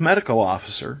a chief medical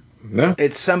officer. No.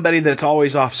 It's somebody that's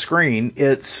always off screen.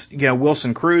 It's,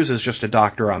 Wilson Cruz is just a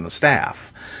doctor on the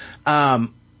staff.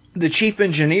 The chief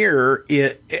engineer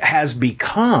has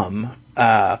become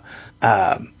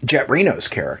Jet Reno's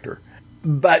character.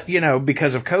 But,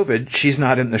 because of COVID, she's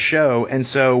not in the show. And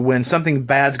so when something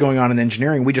bad's going on in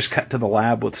engineering, we just cut to the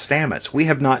lab with Stamets. We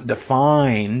have not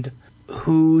defined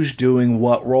who's doing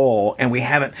what role, and we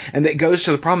haven't. And it goes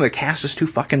to the problem, the cast is too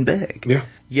fucking big. Yeah.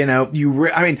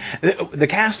 The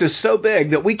cast is so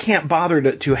big that we can't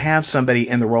bother to have somebody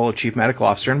in the role of chief medical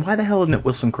officer. And why the hell isn't it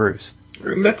Wilson Cruz?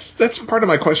 That's part of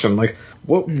my question. Like,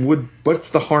 what's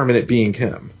the harm in it being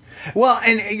him? Well,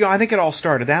 and I think it all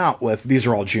started out with these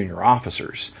are all junior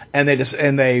officers, and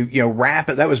they wrap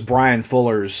it. That was Brian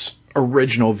Fuller's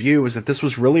original view, was that this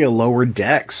was really a lower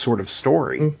deck sort of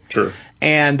story. Sure.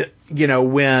 And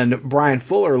when Brian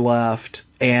Fuller left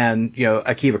and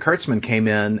Akiva Kurtzman came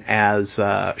in as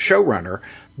showrunner,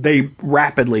 they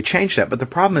rapidly changed that. But the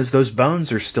problem is those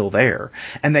bones are still there,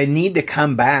 and they need to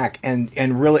come back and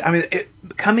really.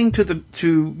 Coming to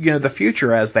the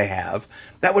future as they have,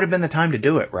 that would have been the time to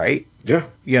do it, right? Yeah.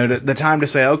 The time to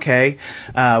say, okay,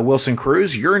 Wilson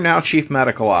Cruz, you're now chief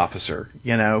medical officer.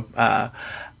 I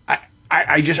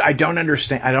don't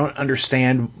understand. I don't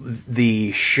understand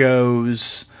the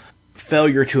show's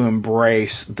failure to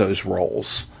embrace those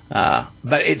roles.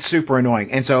 But it's super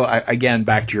annoying. And so, again,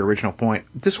 back to your original point,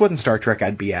 if this wasn't Star Trek,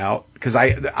 I'd be out, because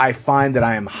I find that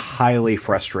I am highly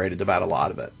frustrated about a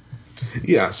lot of it.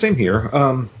 Yeah, same here.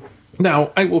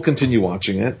 Now, I will continue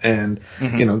watching it, and,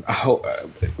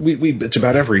 we bitch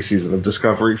about every season of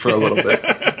Discovery for a little bit.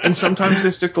 And sometimes they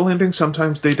stick the landing,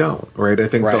 sometimes they don't, right? I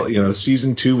think,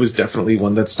 season 2 was definitely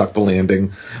one that stuck the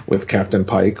landing with Captain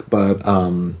Pike, but,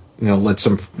 there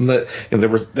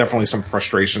was definitely some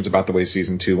frustrations about the way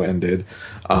season 2 ended,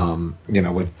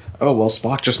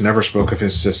 Spock just never spoke of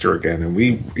his sister again, and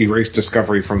we erased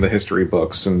Discovery from the history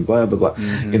books, and blah, blah, blah,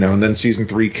 and then season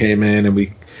 3 came in, and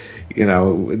we,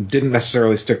 didn't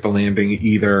necessarily stick the landing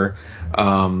either,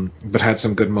 but had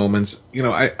some good moments.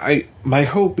 My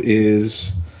hope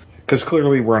is, because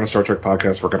clearly we're on a Star Trek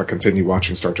podcast, we're going to continue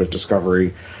watching Star Trek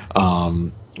Discovery.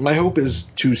 My hope is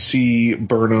to see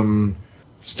Burnham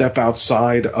step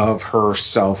outside of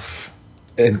herself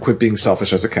and quit being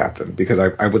selfish as a captain, because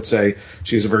I would say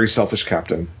she's a very selfish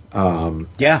captain.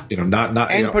 Yeah.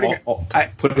 Not and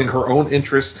putting her own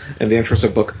interests and the interests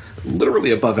of Book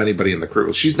literally above anybody in the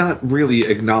crew. She's not really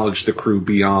acknowledged the crew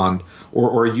beyond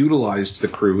or utilized the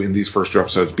crew in these first 2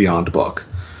 episodes beyond Book.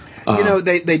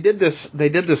 They did this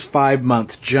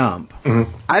 5-month jump.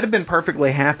 Mm-hmm. I'd have been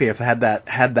perfectly happy if had that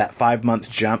 5-month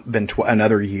jump been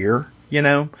another year,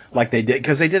 like they did,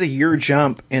 because they did a year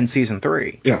jump in season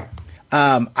 3. Yeah.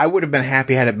 I would have been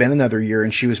happy had it been another year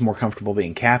and she was more comfortable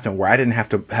being captain, where I didn't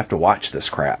have to watch this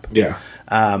crap. Yeah.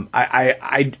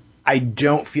 I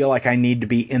don't feel like I need to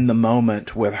be in the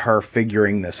moment with her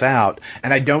figuring this out,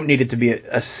 and I don't need it to be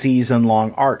a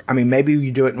season-long arc. I mean, maybe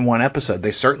you do it in one episode. They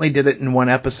certainly did it in one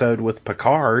episode with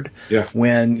Picard,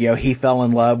 when he fell in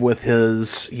love with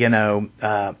his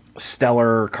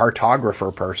stellar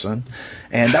cartographer person,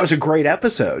 and that was a great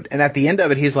episode. And at the end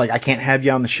of it, he's like, "I can't have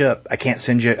you on the ship. I can't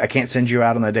send you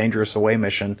out on the dangerous away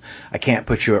mission. I can't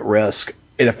put you at risk.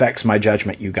 It affects my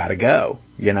judgment. You got to go."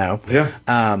 Yeah.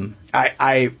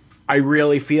 I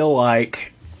really feel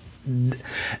like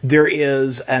there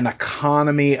is an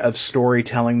economy of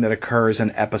storytelling that occurs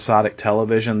in episodic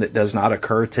television that does not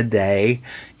occur today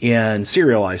in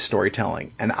serialized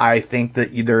storytelling. And I think that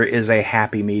there is a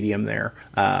happy medium there.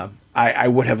 I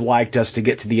would have liked us to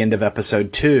get to the end of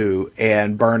episode 2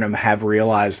 and Burnham have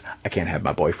realized, I can't have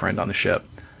my boyfriend on the ship.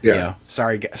 Yeah.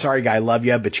 Sorry, guy, love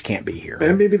you, but you can't be here.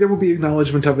 And maybe there will be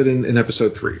acknowledgement of it in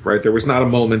episode 3, right? There was not a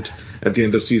moment at the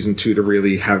end of season 2 to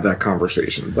really have that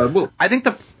conversation. But I think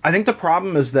the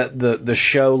problem is that the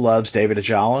show loves David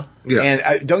Ajala. Yeah.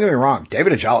 And don't get me wrong,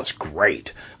 David Ajala's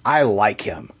great. I like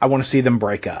him. I want to see them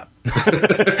break up.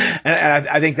 and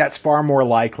I think that's far more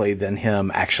likely than him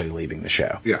actually leaving the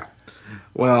show. Yeah.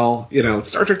 Well,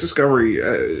 Star Trek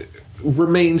Discovery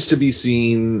remains to be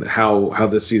seen how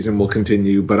this season will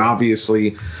continue, but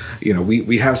obviously,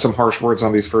 we have some harsh words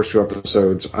on these first 2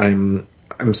 episodes. I'm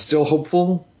still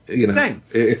hopeful. Same.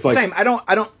 It's like same.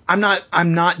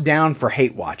 I'm not down for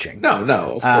hate watching. No,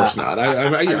 of course not.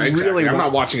 Really I'm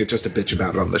not watching it just to bitch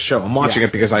about it on the show. I'm watching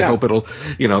it because I hope it'll,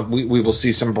 we will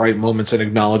see some bright moments and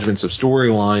acknowledgments of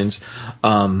storylines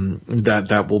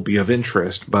that will be of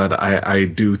interest. But I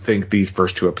do think these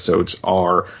first 2 episodes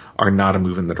are not a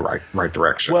move in the right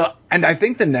direction. Well, and I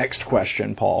think the next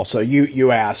question, Paul, so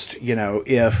you asked,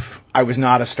 if I was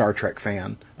not a Star Trek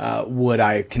fan, would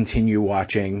I continue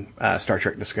watching Star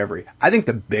Trek Discovery? I think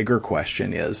the bigger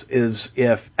question is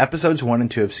if episodes 1 and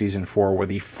 2 of season 4 were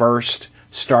the first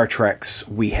Star Treks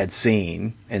we had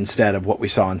seen instead of what we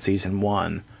saw in season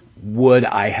 1, would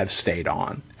I have stayed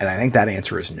on? And I think that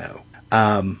answer is no.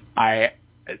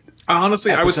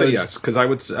 Honestly, I would say yes, because I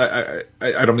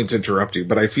don't mean to interrupt you,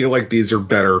 but I feel like these are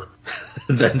better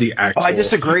than the actual I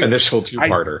disagree. Initial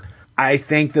 2-parter. I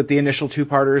think that the initial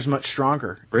 2-parter is much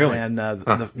stronger really?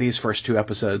 than these first 2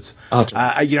 episodes.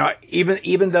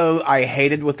 Even though I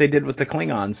hated what they did with the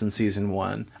Klingons in season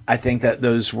 1, I think that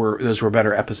those were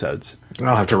better episodes.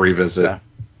 I'll have to revisit. So,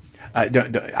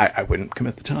 I wouldn't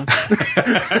commit the time.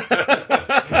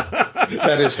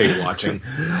 That is hate watching.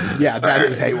 Yeah, that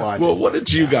is hate watching. Well, what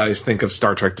did you guys think of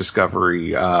Star Trek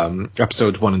Discovery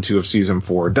episodes 1 and 2 of season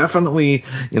 4? Definitely,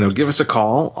 give us a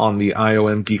call on the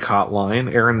IOM Geek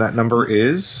Hotline. Aaron, that number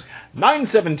is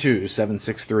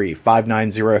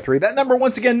 972-763-5903. That number,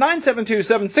 once again,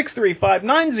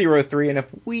 972-763-5903. And if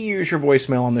we use your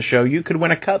voicemail on the show, you could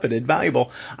win a coveted,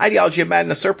 valuable Ideology of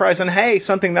Madness surprise. And hey,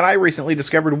 something that I recently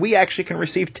discovered, we actually can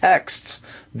receive texts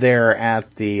there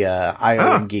at the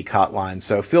IOM Geek Hotline.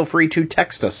 So feel free to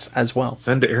text us as well.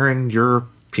 Send Aaron your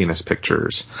penis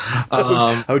pictures.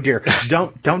 Oh dear!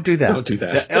 Don't do that. Don't do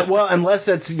that. Well, unless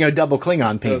it's double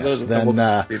Klingon penis, then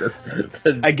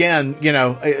again,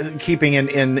 keeping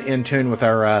in tune with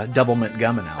our double mint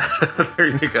gum analogy. There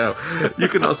you go. You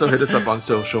can also hit us up on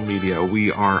social media.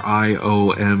 We are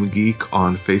IOM Geek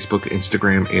on Facebook,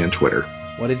 Instagram, and Twitter.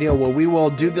 What a deal. Well, we will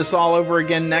do this all over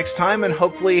again next time and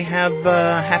hopefully have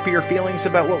happier feelings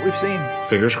about what we've seen.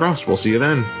 Fingers crossed. We'll see you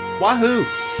then. Wahoo!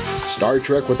 Star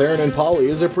Trek with Aaron and Polly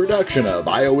is a production of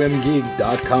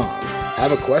IOMgeek.com.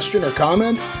 Have a question or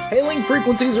comment? Hailing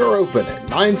frequencies are open at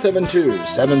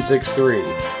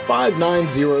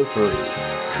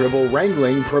 972-763-5903. Tribble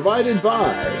wrangling provided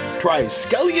by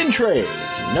Triskelion Trays,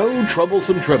 no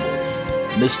troublesome tribbles.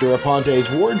 Mr.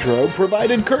 Aponte's wardrobe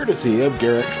provided courtesy of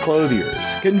Garrick's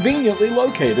Clothiers, conveniently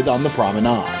located on the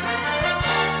promenade.